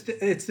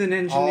 it's an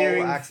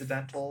engineering. all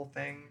accidental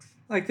things.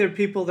 Like there are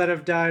people that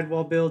have died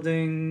while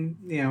building,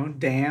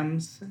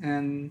 dams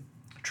and.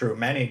 True,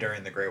 many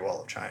during the Great Wall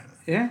of China.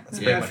 Yeah, That's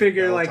pretty I much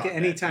figure built like on dead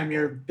anytime people.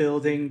 you're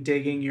building,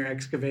 digging, you're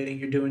excavating,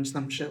 you're doing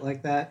some shit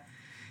like that,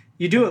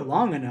 you do it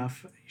long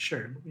enough,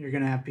 sure, you're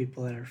going to have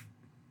people that are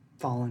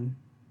fallen.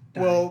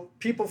 dying. Well,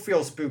 people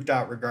feel spooked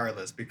out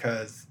regardless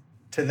because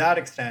to that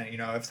extent,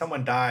 if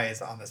someone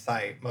dies on the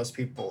site, most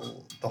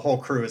people, the whole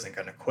crew isn't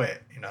going to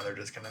quit. They're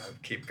just going to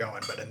keep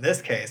going. But in this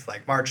case,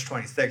 like March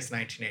 26,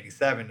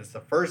 1987 is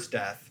the first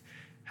death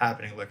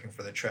happening looking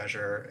for the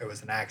treasure. It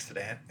was an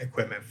accident,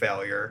 equipment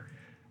failure.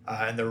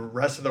 And the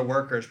rest of the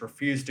workers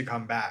refused to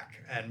come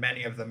back. And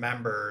many of the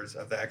members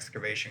of the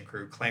excavation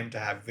crew claimed to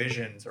have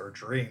visions or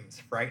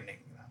dreams frightening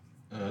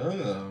them.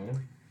 Oh.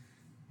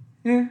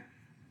 Yeah.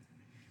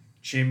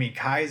 Jimmy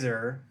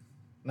Kaiser,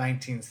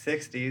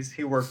 1960s,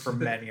 he worked for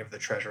many of the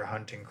treasure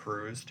hunting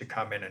crews to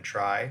come in and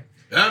try.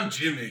 I'm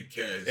Jimmy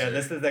Kaiser. Yeah,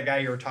 this is the guy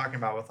you were talking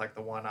about with like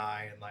the one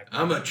eye and like.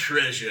 I'm a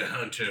treasure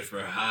hunter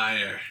for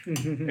hire.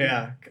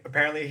 Yeah,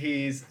 apparently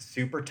he's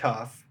super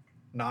tough,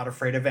 not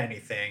afraid of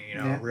anything.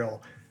 Yeah.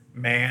 Real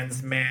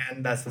man's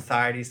man that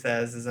society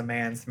says is a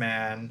man's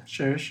man.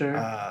 Sure.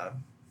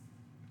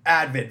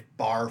 Avid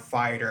bar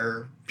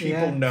fighter.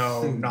 People Yeah.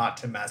 know not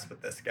to mess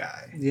with this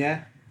guy.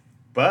 Yeah.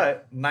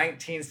 But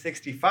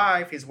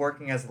 1965, he's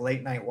working as a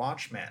late night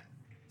watchman.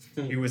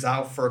 He was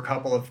out for a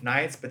couple of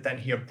nights, but then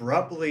he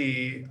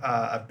abruptly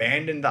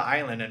abandoned the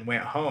island and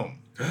went home.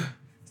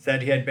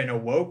 Said he had been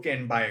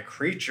awoken by a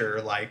creature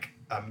like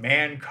a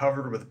man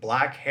covered with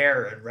black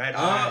hair and red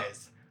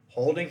eyes,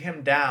 holding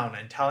him down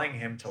and telling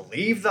him to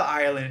leave the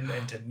island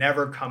and to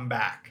never come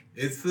back.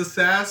 It's the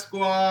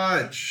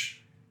Sasquatch.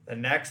 The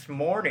next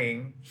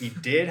morning, he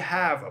did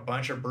have a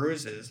bunch of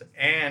bruises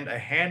and a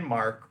hand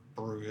mark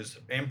bruise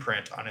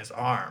imprint on his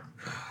arm,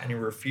 and he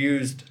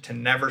refused to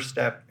ever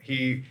step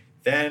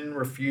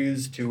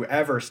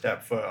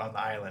foot on the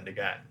island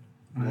again.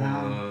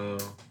 Wow. Whoa.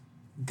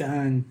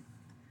 Done.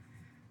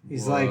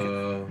 He's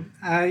Whoa.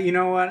 like, you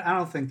know what? I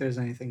don't think there's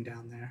anything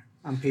down there.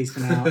 I'm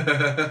peacing out.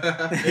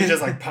 He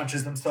just like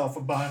punches himself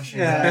a bunch. He's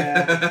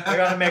Yeah. like, I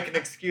gotta make an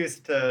excuse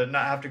to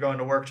not have to go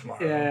into work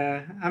tomorrow.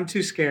 Yeah, I'm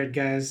too scared,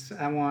 guys.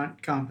 I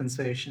want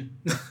compensation.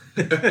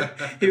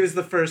 He was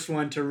the first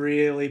one to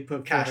really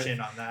put Cash forth- in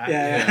on that.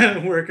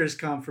 Yeah, workers'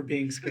 comp for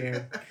being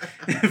scared,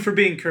 for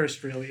being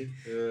cursed, really.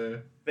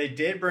 They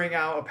did bring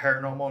out a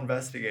paranormal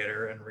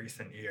investigator in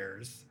recent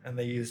years, and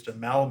they used a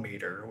Mel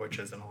meter, which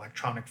is an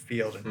electronic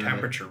field and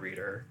temperature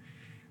reader.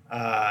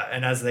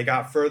 And as they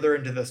got further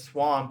into the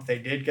swamp, they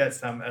did get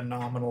some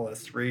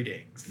anomalous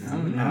readings.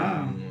 Oh,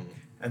 no.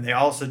 And they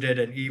also did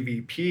an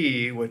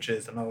EVP, which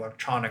is an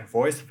electronic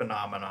voice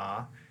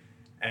phenomena.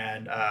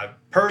 And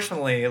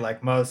personally,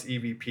 like most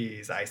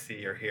EVPs I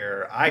see or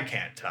hear, I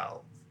can't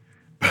tell.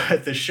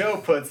 But the show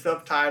puts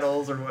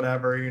subtitles or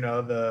whatever,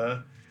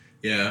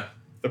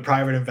 the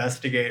private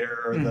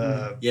investigator or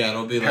the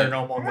it'll be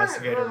paranormal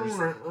investigators.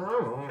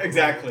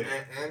 Exactly.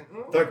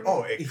 They're like,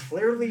 oh, it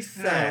clearly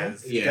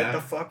says, get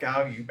the fuck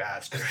out, you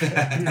bastard.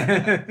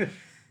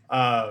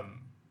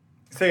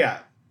 So yeah,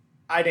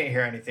 I didn't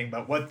hear anything,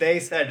 but what they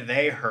said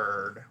they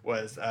heard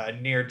was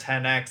near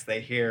 10X,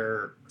 they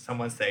hear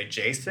someone say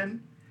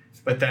Jason,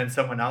 but then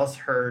someone else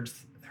heard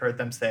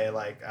them say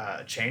like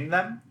chain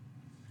them.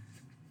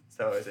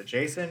 So is it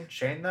Jason?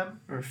 Chain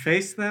them? Or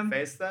face them?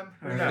 Face them?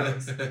 Who Or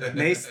knows?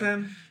 mace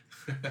them?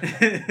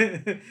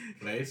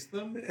 Place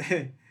them?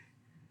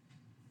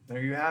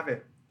 There you have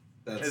it.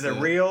 That's Is it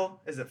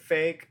real? Is it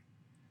fake?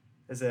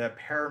 Is it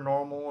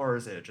paranormal, or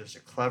is it just a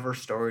clever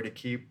story to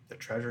keep the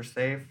treasure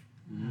safe?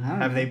 I don't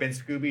Have know. they been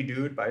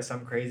Scooby-Dooed by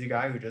some crazy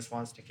guy who just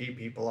wants to keep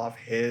people off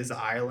his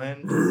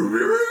island?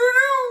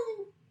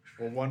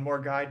 Will one more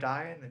guy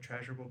die and the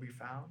treasure will be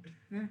found?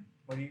 Yeah.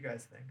 What do you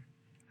guys think?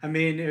 I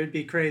mean, it would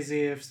be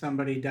crazy if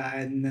somebody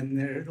died and then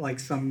there like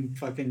some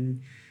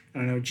fucking I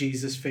don't know,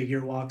 Jesus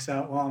figure walks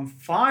out. Well,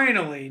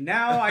 finally,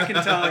 now I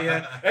can tell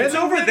you, it's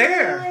over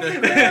there. The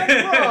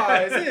grand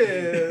prize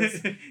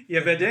is.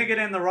 You been digging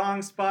in the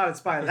wrong spot. It's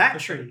by that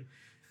tree.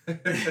 I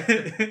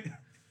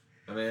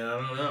mean,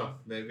 I don't know.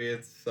 Maybe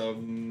it's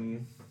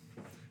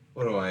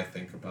what do I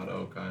think about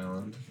Oak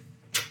Island?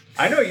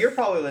 I know you're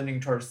probably leaning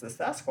towards the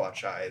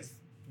Sasquatch eyes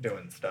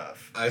doing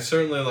stuff. I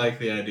certainly like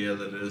the idea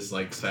that it is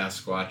like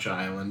Sasquatch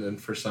Island,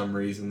 and for some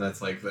reason that's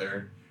like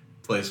their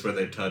place where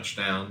they touch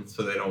down,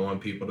 so they don't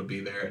want people to be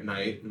there at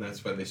night, and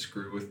that's why they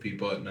screw with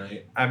people at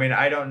night. I mean,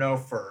 I don't know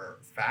for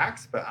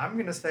facts, but I'm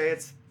going to say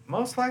it's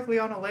most likely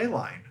on a ley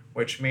line,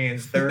 which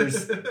means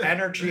there's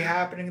energy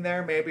happening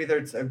there. Maybe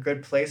there's a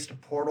good place to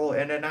portal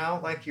in and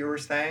out, like you were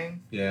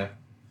saying. Yeah.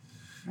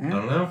 I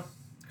don't know.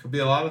 Could be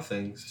a lot of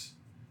things.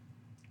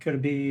 Could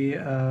it be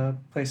a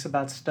place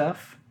about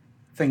stuff?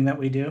 Thing that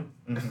we do.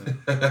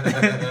 Mm-hmm.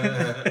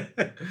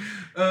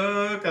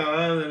 Oak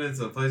Island, it's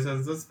a place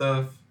that's the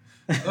stuff.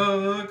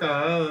 Oak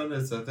Island,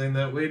 it's a thing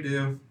that we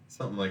do.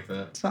 Something like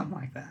that. Something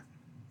like that.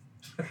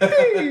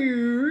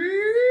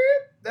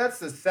 That's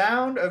the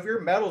sound of your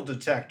metal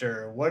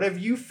detector. What have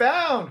you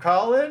found,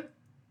 Colin?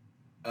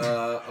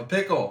 A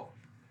pickle.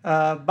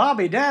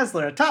 Bobby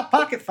Dazzler, a top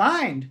pocket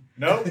find.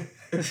 Nope.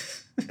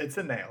 It's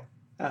a nail.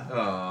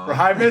 Oh. For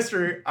High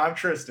Mystery, I'm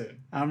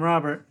Tristan. I'm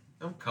Robert.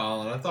 I'm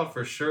Colin. I thought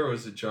for sure it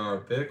was a jar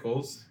of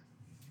pickles.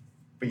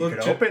 But you could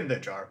open the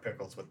jar of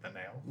pickles with the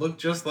nail. Look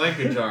just like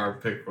a jar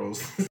of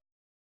pickles.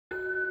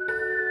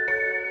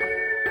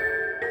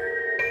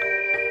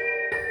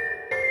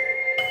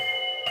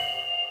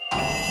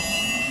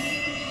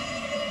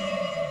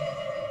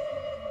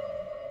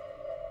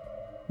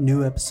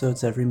 New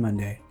episodes every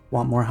Monday.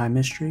 Want more High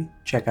Mystery?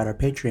 Check out our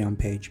Patreon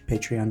page,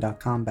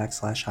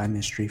 patreon.com/High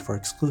Mystery for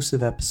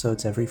exclusive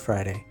episodes every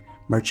Friday.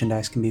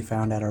 Merchandise can be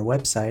found at our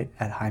website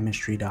at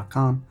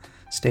highmystery.com.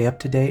 Stay up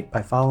to date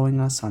by following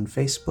us on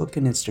Facebook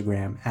and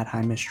Instagram at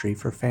High Mystery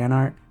for fan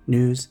art,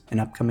 news, and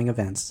upcoming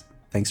events.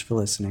 Thanks for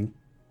listening.